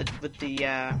wrong with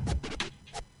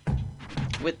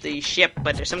the ship,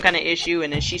 but there's some kind of issue,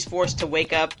 and then she's forced to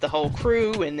wake up the whole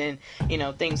crew, and then,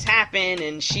 things happen,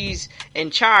 and she's in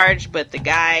charge, but the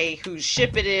guy whose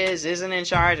ship it is isn't in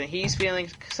charge, and he's feeling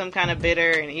some kind of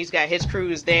bitter, and he's got his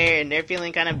crews there, and they're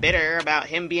feeling kind of bitter about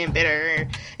him being bitter,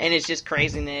 and it's just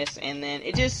craziness, and then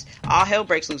all hell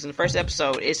breaks loose in the first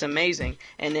episode. It's amazing.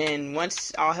 And then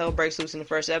once all hell breaks loose in the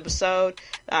first episode,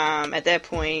 at that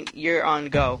point, you're on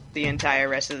go the entire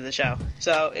rest of the show.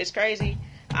 So, it's crazy.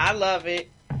 I love it.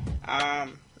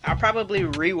 I'll probably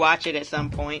rewatch it at some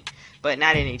point, but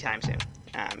not anytime soon.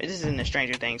 This isn't a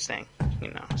Stranger Things thing.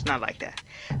 It's not like that.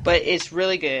 But it's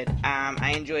really good.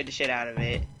 I enjoyed the shit out of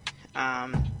it.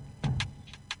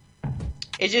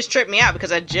 It just tripped me out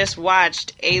because I just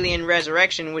watched Alien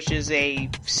Resurrection, which is a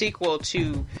sequel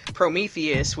to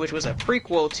Prometheus, which was a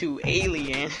prequel to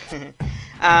Alien.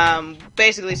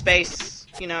 Basically space,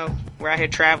 we're out here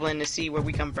traveling to see where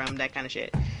we come from, that kind of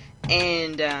shit.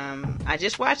 And I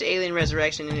just watched Alien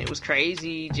Resurrection, and it was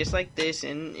crazy, just like this,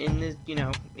 in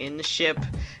the ship,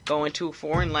 going to a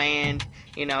foreign land,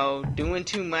 doing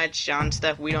too much on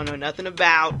stuff we don't know nothing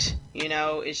about.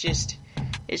 It's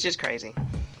just crazy.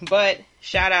 But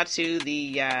shout out to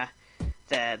the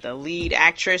lead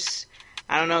actress.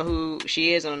 I don't know who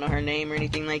she is. I don't know her name or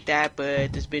anything like that,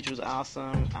 but this bitch was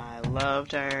awesome. I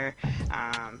loved her.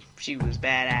 She was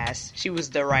badass. She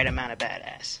was the right amount of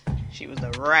badass.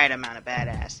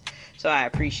 So I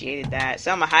appreciated that.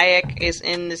 Selma Hayek is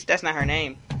in this. That's not her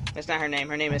name.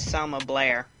 Her name is Selma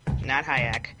Blair, not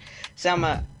Hayek.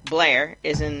 Selma Blair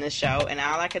is in this show, and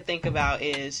all I could think about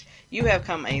is, you have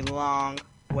come a long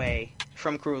way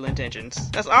from Cruel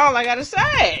Intentions. That's all I gotta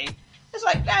say. It's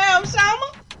like, damn,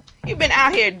 Selma, you've been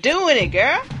out here doing it,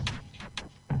 girl.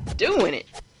 Doing it.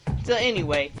 So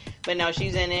anyway, but no,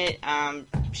 she's in it.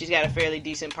 She's got a fairly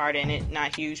decent part in it.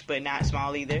 Not huge, but not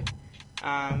small either.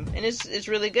 And it's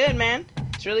really good, man.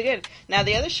 It's really good. Now,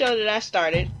 the other show that I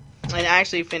started, and I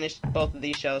actually finished both of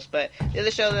these shows, but the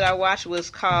other show that I watched was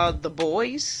called The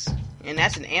Boys, and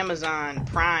that's an Amazon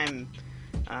Prime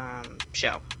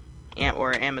show,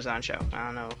 or Amazon show. I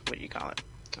don't know what you call it.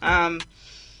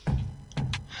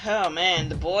 Oh man,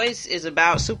 The Boys is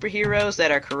about superheroes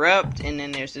that are corrupt, and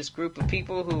then there's this group of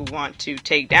people who want to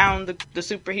take down the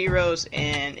superheroes,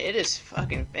 and it is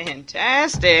fucking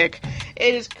fantastic.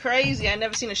 It is crazy. I've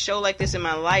never seen a show like this in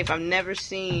my life. I've never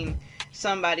seen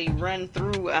somebody run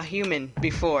through a human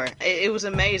before. It was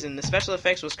amazing. The special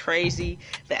effects was crazy.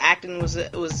 The acting was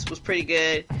pretty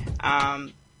good.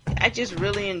 I just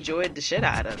really enjoyed the shit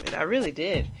out of it. I really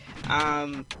did.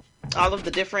 All of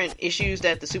the different issues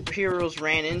that the superheroes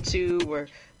ran into were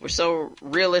so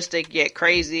realistic yet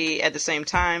crazy at the same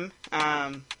time.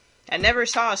 I never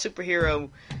saw a superhero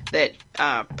that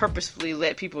purposefully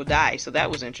let people die, so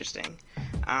that was interesting.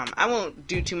 I won't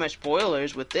do too much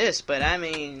spoilers with this, but I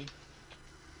mean,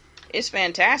 it's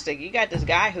fantastic. You got this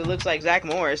guy who looks like Zach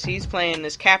Morris. He's playing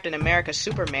this Captain America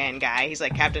Superman guy. He's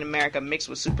like Captain America mixed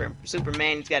with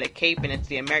Superman. He's got a cape and it's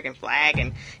the American flag,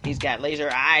 and he's got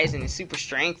laser eyes and he's super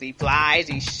strength. He flies.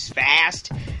 He's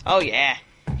fast. Oh yeah,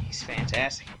 he's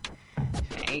fantastic.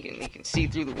 And he can see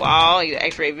through the wall. He's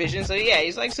X-ray vision. So yeah,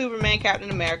 he's like Superman, Captain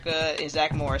America, and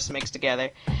Zach Morris mixed together.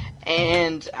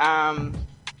 And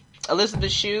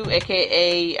Elizabeth Shue,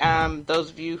 aka those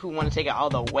of you who want to take it all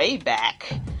the way back.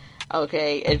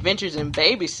 Okay, Adventures in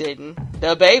Babysitting,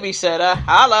 The Babysitter,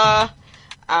 holla!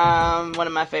 One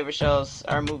of my favorite shows,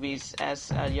 or movies, as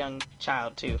a young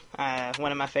child, too.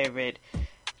 One of my favorite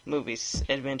movies,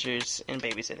 Adventures in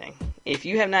Babysitting. If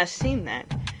you have not seen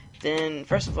that, then,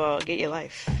 first of all, get your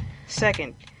life.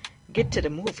 Second, get to the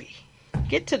movie.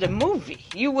 Get to the movie.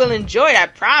 You will enjoy it, I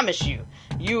promise you.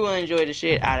 You will enjoy the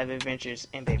shit out of Adventures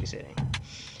in Babysitting.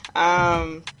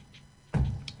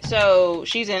 So,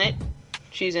 she's in it.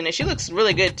 She looks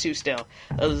really good too still,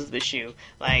 Elizabeth Shue.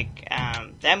 Like,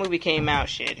 that movie came out,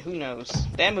 shit, who knows?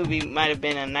 That movie might have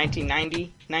been a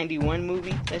 1990, 91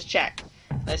 movie. Let's check.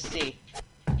 Let's see.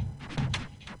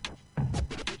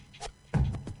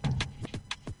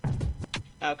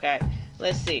 Okay,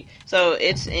 let's see. So,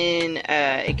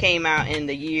 it came out in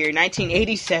the year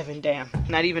 1987, damn.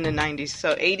 Not even the 90s.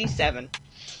 So, 87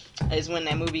 is when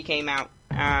that movie came out.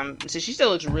 So she still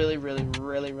looks really, really,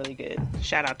 really, really good.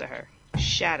 Shout out to her.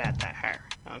 Shout out to her,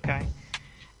 okay?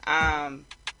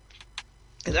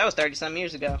 Because that was 30-some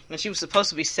years ago. And she was supposed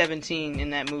to be 17 in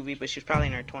that movie, but she was probably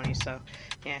in her 20s, so...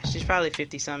 Yeah, she's probably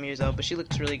 50-some years old, but she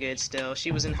looks really good still. She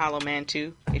was in Hollow Man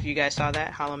 2, if you guys saw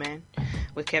that, Hollow Man,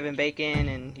 with Kevin Bacon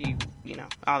and, you know,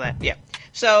 all that, yeah.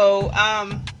 So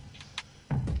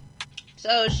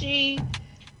she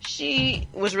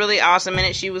was really awesome in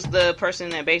it. She was the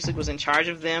person that basically was in charge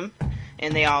of them,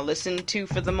 and they all listened to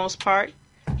for the most part.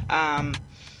 And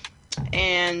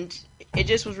it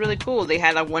just was really cool. They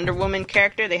had a Wonder Woman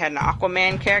character, they had an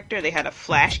Aquaman character, they had a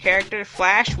Flash character.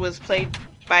 Flash was played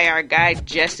by our guy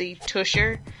Jesse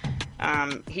Tusher.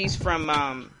 He's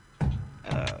from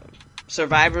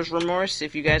Survivor's Remorse,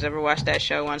 if you guys ever watched that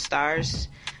show on Starz.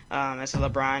 It's a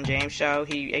LeBron James show.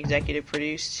 He executive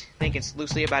produced. I think it's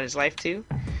loosely about his life too.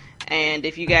 And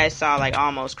if you guys saw like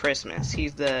Almost Christmas,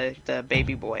 he's the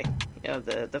baby boy of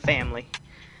the family.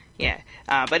 Yeah.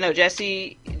 But no,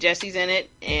 Jesse's in it,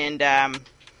 and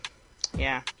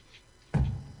yeah.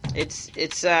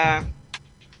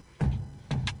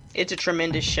 It's a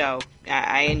tremendous show.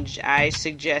 I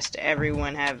suggest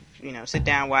everyone sit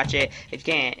down, watch it. If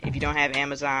you don't have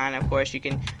Amazon, of course, you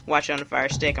can watch it on the Fire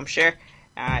Stick, I'm sure.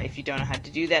 If you don't know how to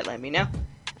do that, let me know.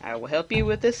 I will help you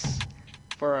with this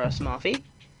for a small fee.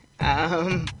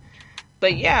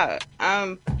 But yeah,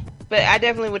 but I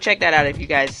definitely would check that out if you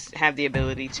guys have the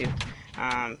ability to.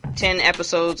 10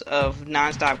 episodes of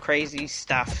non-stop crazy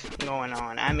stuff going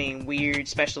on. I mean, weird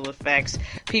special effects,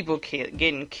 people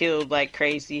getting killed like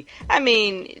crazy. I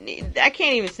mean, I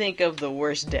can't even think of the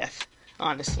worst death,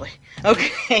 honestly.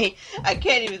 Okay? I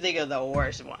can't even think of the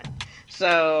worst one.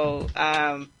 So,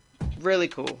 really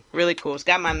cool. Really cool. It's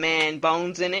got my man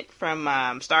Bones in it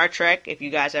from Star Trek. If you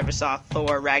guys ever saw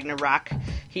Thor Ragnarok,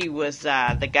 he was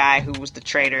the guy who was the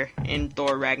traitor in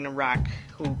Thor Ragnarok,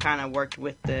 who kind of worked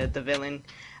with the villain.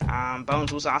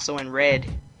 Bones was also in Red.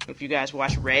 If you guys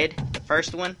watch Red, the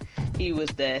first one, he was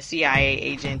the CIA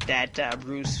agent that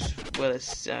Bruce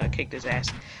Willis kicked his ass.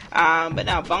 But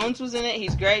no, Bones was in it.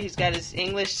 He's great. He's got his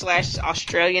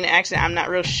English/Australian accent. I'm not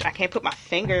real I can't put my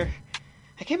finger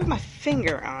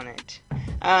on it.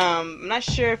 I'm not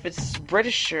sure if it's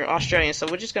British or Australian, so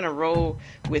we're just going to roll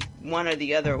with one or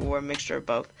the other, or a mixture of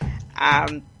both.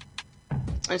 And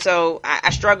so I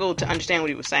struggled to understand what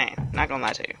he was saying. Not going to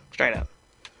lie to you. Straight up.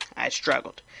 I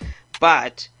struggled.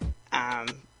 But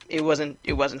it wasn't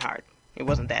hard. It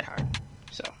wasn't that hard.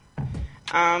 So,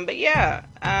 but yeah.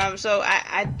 So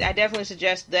I definitely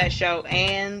suggest that show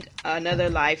and Another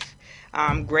Life.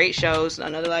 Great shows.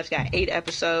 Another Life's got 8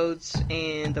 episodes,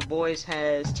 and The Boys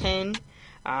has 10.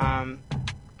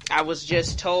 I was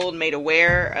just made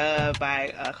aware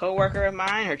by a coworker of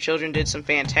mine. Her children did some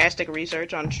fantastic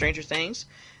research on Stranger Things.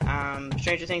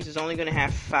 Stranger Things is only going to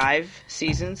have 5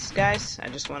 seasons, guys. I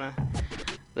just want to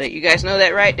let you guys know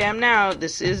that right damn now.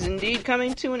 This is indeed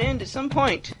coming to an end at some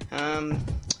point.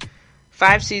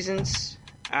 5 seasons.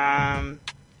 And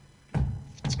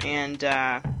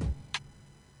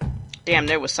damn,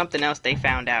 there was something else they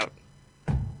found out.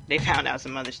 They found out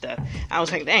some other stuff. I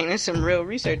was like, dang, there's some real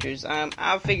researchers.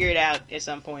 I'll figure it out at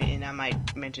some point, and I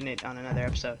might mention it on another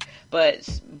episode. But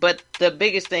the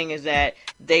biggest thing is that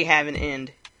they have an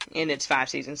end in its 5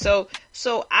 seasons.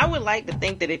 So I would like to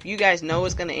think that if you guys know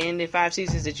it's going to end in 5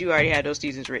 seasons, that you already had those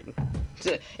seasons written.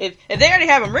 So if they already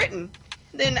have them written,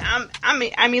 then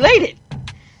I'm elated.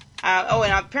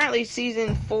 And apparently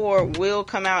season 4 will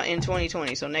come out in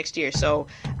 2020, so next year. So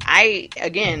I,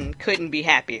 again, couldn't be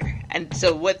happier. And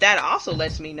so what that also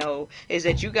lets me know is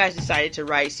that you guys decided to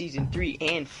write season 3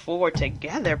 and 4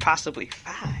 together, possibly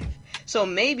 5. So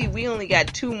maybe we only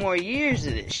got 2 more years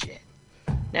of this shit.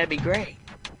 That'd be great.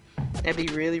 That'd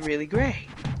be really, really great.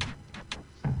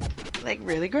 Like,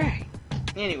 really great.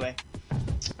 Anyway.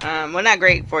 Well, not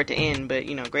great for it to end, but,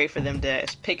 great for them to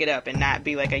pick it up and not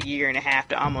be like a year and a half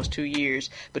to almost 2 years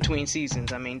between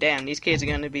seasons. I mean, damn, these kids are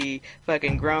going to be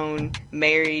fucking grown,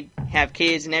 married, have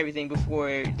kids and everything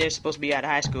before they're supposed to be out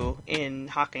of high school in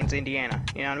Hawkins, Indiana.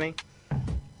 You know what I mean?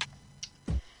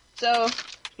 So,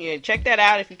 yeah, check that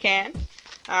out if you can.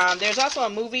 There's also a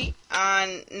movie on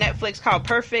Netflix called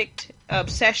Perfect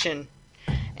Obsession.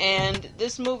 And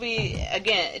this movie,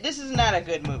 again, this is not a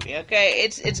good movie, okay?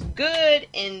 It's good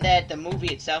in that the movie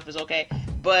itself is okay,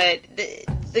 but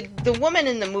the woman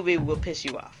in the movie will piss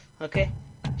you off, okay?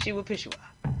 She will piss you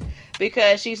off.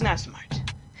 Because she's not smart.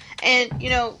 And,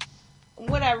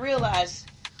 what I realize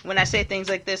when I say things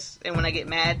like this, and when I get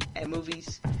mad at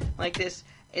movies like this,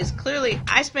 is clearly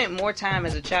I spent more time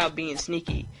as a child being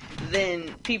sneaky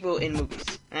than people in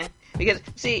movies, right? Because,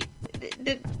 see,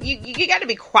 you got to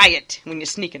be quiet when you're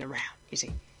sneaking around, you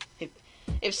see.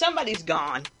 If somebody's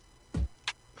gone,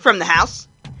 from the house,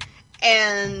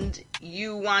 and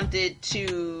you wanted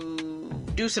to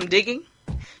do some digging,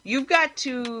 you've got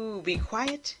to be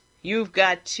quiet. You've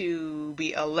got to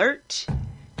be alert.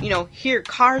 Hear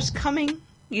cars coming.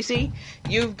 You see?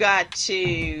 You've got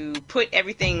to put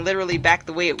everything literally back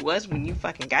the way it was when you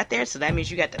fucking got there. So that means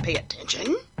you got to pay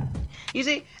attention. You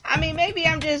see? I mean, maybe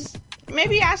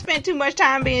I spent too much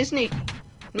time being sneaky.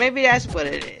 Maybe that's what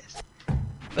it is.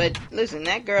 But listen,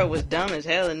 that girl was dumb as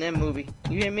hell in that movie.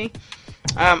 You hear me?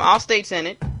 Allstate's in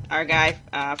it. Our guy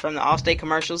from the Allstate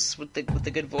commercials with the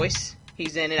good voice.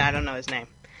 He's in it. I don't know his name.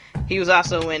 He was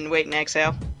also in Waiting to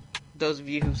Exhale. Those of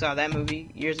you who saw that movie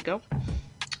years ago.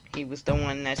 He was the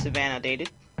one that Savannah dated.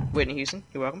 Whitney Houston.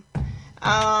 You're welcome.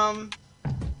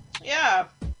 Yeah.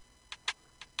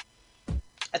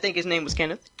 I think his name was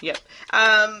Kenneth. Yep.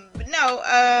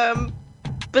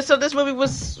 But so this movie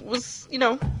was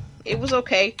it was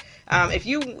okay. If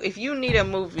you need a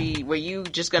movie where you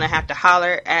just gonna have to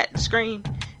holler at the screen,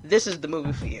 this is the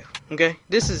movie for you. Okay?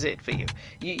 This is it for you.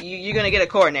 You're gonna get a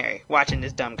coronary watching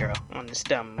this dumb girl on this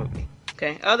dumb movie.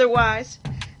 Okay? Otherwise,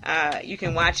 you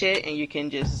can watch it and you can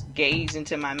just gaze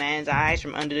into my man's eyes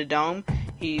from under the dome.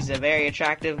 He's a very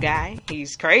attractive guy.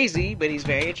 He's crazy, but he's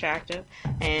very attractive.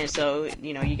 And so,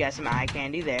 you got some eye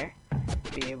candy there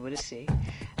to be able to see.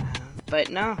 But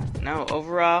no,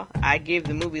 overall, I give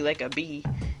the movie like a B.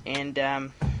 And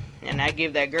I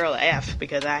give that girl an F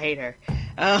because I hate her.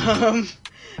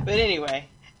 But anyway,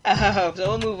 so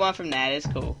we'll move on from that. It's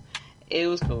cool. It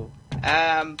was cool.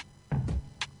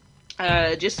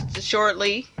 Just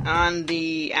shortly on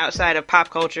the outside of pop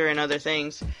culture and other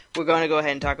things, we're going to go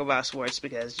ahead and talk about sports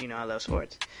because, I love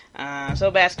sports.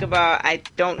 So basketball, I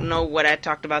don't know what I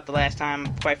talked about the last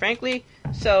time, quite frankly,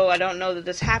 so I don't know that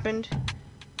this happened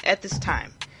at this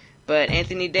time. But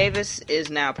Anthony Davis is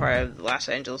now part of the Los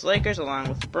Angeles Lakers, along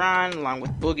with LeBron, along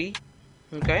with Boogie.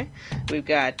 Okay? We've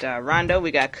got Rondo,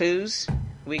 we got Kuz,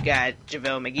 we got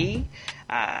JaVale McGee.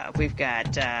 We've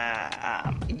got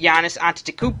Giannis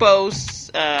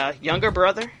Antetokounmpo's younger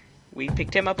brother. We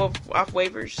picked him up off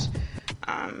waivers.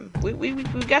 We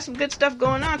got some good stuff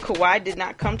going on. Kawhi did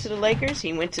not come to the Lakers.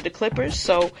 He went to the Clippers.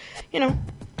 So,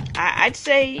 I'd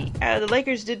say the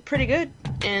Lakers did pretty good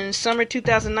in summer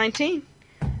 2019.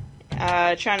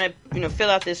 Trying to, fill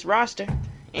out this roster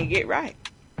and get right.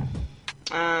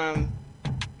 I'll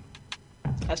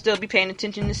still be paying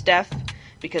attention to Steph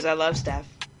because I love Steph.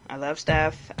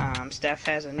 Steph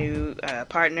has a new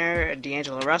partner,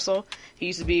 D'Angelo Russell. He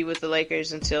used to be with the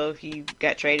Lakers until he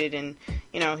got traded, and,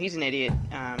 he's an idiot,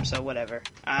 so whatever.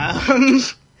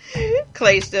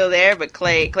 Clay's still there, but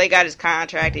Clay got his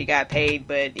contract, he got paid,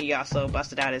 but he also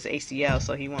busted out his ACL,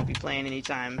 so he won't be playing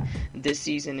anytime this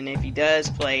season, and if he does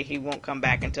play, he won't come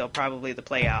back until probably the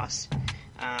playoffs.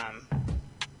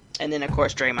 And then, of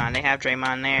course, Draymond. They have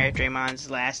Draymond there. Draymond's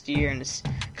last year in his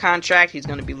contract. He's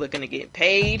going to be looking to get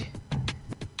paid.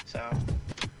 So,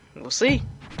 we'll see.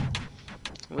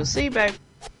 We'll see, babe.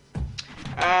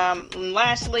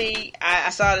 Lastly,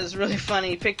 I saw this really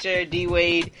funny picture of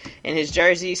D-Wade in his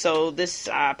jersey. So, this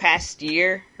past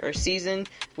year or season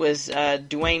was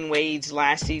Dwayne Wade's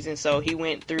last season. So, he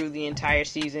went through the entire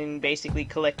season basically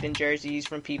collecting jerseys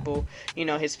from people,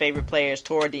 his favorite players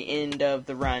toward the end of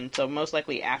the run. So, most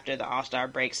likely after the All-Star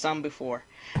break, some before.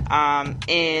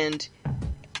 And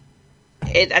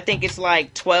I think it's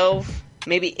like 12,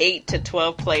 maybe 8 to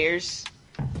 12 players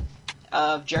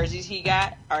of jerseys he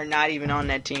got are not even on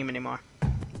that team anymore.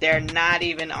 They're not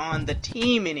even on the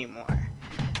team anymore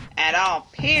at all,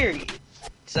 period.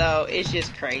 So it's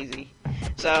just crazy.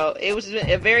 So it was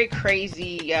a very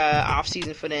crazy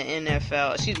offseason for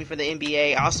the for the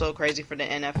NBA, also crazy for the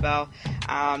NFL.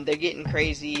 They're getting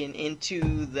crazy and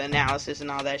into the analysis and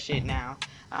all that shit now.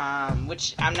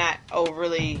 Which I'm not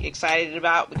overly excited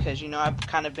about because, I've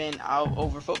kind of been all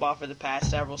over football for the past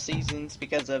several seasons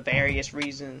because of various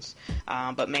reasons,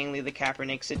 but mainly the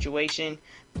Kaepernick situation.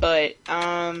 But,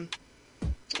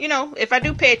 if I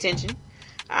do pay attention,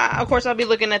 of course I'll be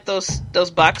looking at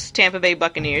those Bucks, Tampa Bay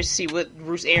Buccaneers, see what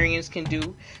Bruce Arians can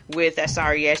do with that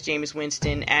sorry-ass Jameis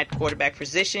Winston at quarterback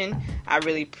position. I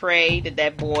really pray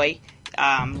that boy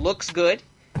looks good.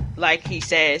 Like he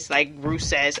says, like Bruce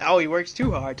says, oh, he works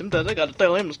too hard. Sometimes I gotta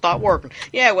tell him to stop working.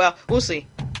 Yeah, well, we'll see.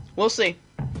 We'll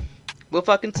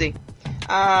fucking see.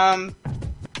 And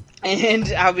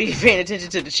I'll be paying attention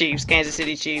to the Chiefs, Kansas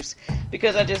City Chiefs,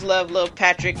 because I just love little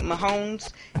Patrick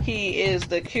Mahomes. He is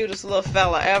the cutest little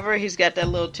fella ever. He's got that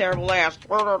little terrible ass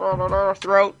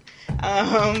throat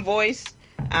voice.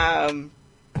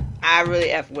 I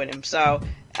really F with him. So,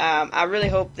 I really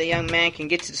hope the young man can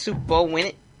get to the Super Bowl, win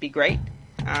it. Be great.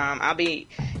 I'll be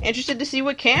interested to see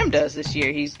what Cam does this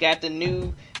year. He's got the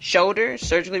new shoulder,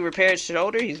 surgically repaired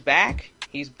shoulder. He's back.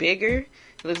 He's bigger.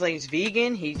 He looks like he's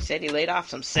vegan. He said he laid off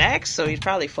some sex, so he's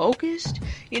probably focused.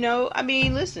 I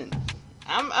mean, listen,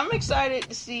 I'm excited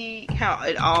to see how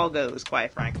it all goes,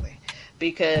 quite frankly,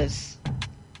 because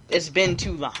it's been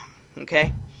too long,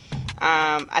 okay?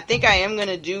 I think I am going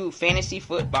to do fantasy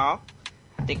football.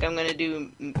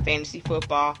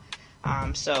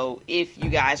 So if you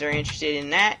guys are interested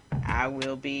in that, I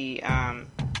will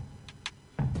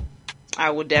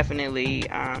definitely,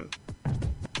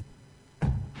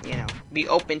 be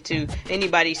open to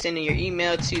anybody sending your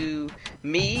email to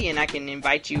me, and I can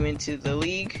invite you into the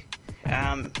league,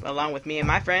 along with me and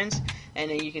my friends, and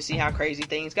then you can see how crazy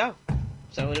things go.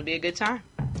 So it'll be a good time.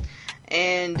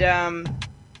 And,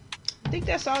 I think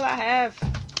that's all I have.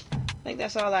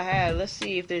 Let's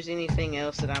see if there's anything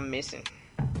else that I'm missing,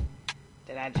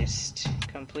 that I just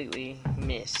completely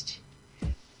missed. I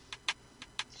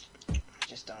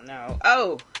just don't know.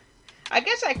 Oh, I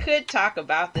guess I could talk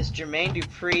about this Jermaine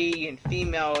Dupri and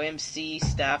female MC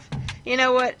stuff. You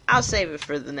know what? I'll save it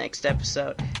for the next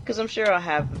episode, because I'm sure I'll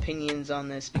have opinions on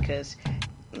this, because,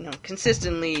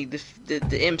 consistently the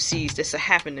MCs that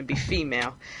happen to be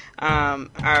female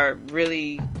are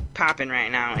really popping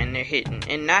right now, and they're hitting.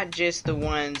 And not just the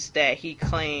ones that he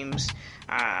claims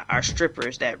are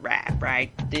strippers that rap,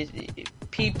 right? The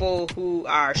people who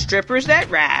are strippers that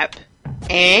rap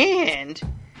and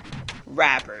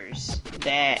rappers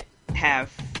that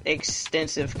have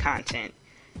extensive content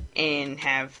and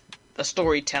have a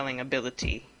storytelling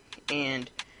ability and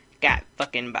got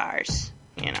fucking bars,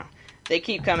 They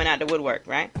keep coming out the woodwork,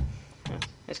 right?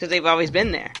 It's because they've always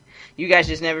been there. You guys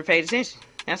just never paid attention.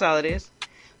 That's all it is.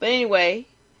 But anyway,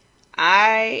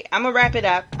 I'm going to wrap it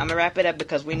up.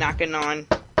 Because we're knocking on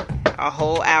a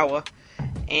whole hour.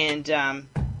 And, I'm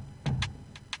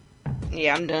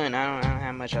done. I don't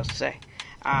have much else to say.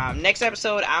 Next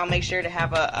episode, I'll make sure to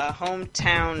have a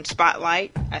hometown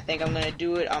spotlight. I think I'm going to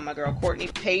do it on my girl Courtney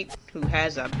Pate, who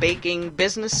has a baking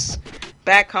business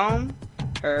back home.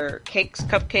 Her cakes,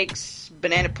 cupcakes,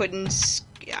 banana puddings,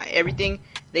 everything,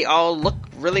 they all look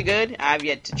really good. I've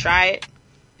yet to try it,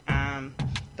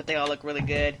 but they all look really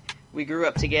good. We grew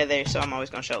up together, so I'm always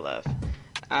going to show love.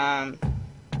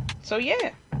 So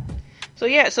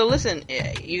listen,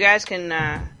 you guys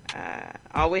can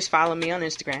always follow me on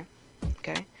Instagram.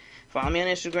 Okay, follow me on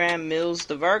Instagram, Mills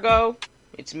the Virgo.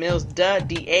 It's Mills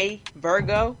D-A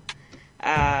Virgo,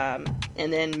 and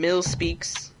then Mills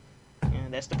Speaks.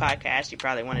 That's the podcast. You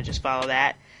probably want to just follow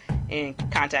that and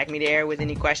contact me there with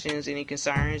any questions, any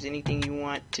concerns, anything you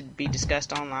want to be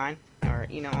discussed online or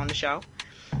on the show.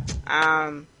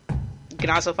 You can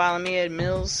also follow me at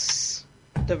Mills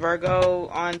the Virgo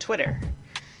on Twitter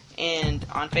and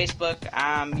on Facebook.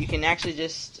 You can actually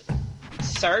just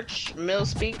search Mills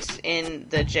Speaks, and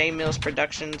the J Mills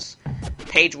Productions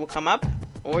page will come up,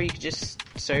 or you can just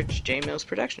search J Mills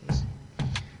Productions,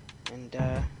 and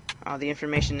all the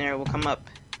information there will come up.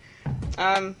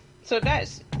 So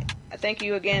guys, thank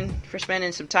you again for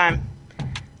spending some time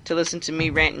to listen to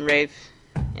me rant and rave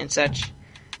and such.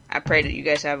 I pray that you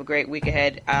guys have a great week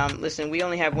ahead. Listen, we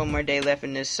only have one more day left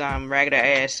in this ragged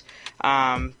ass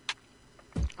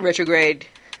retrograde,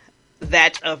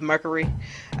 that of Mercury.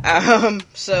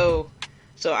 So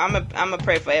I'm a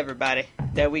pray for everybody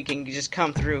that we can just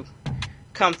come through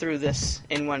this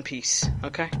in one piece.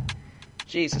 Okay?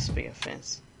 Jesus be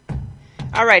offense.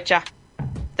 All right, y'all.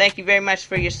 Thank you very much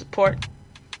for your support,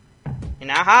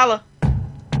 and I'll holla.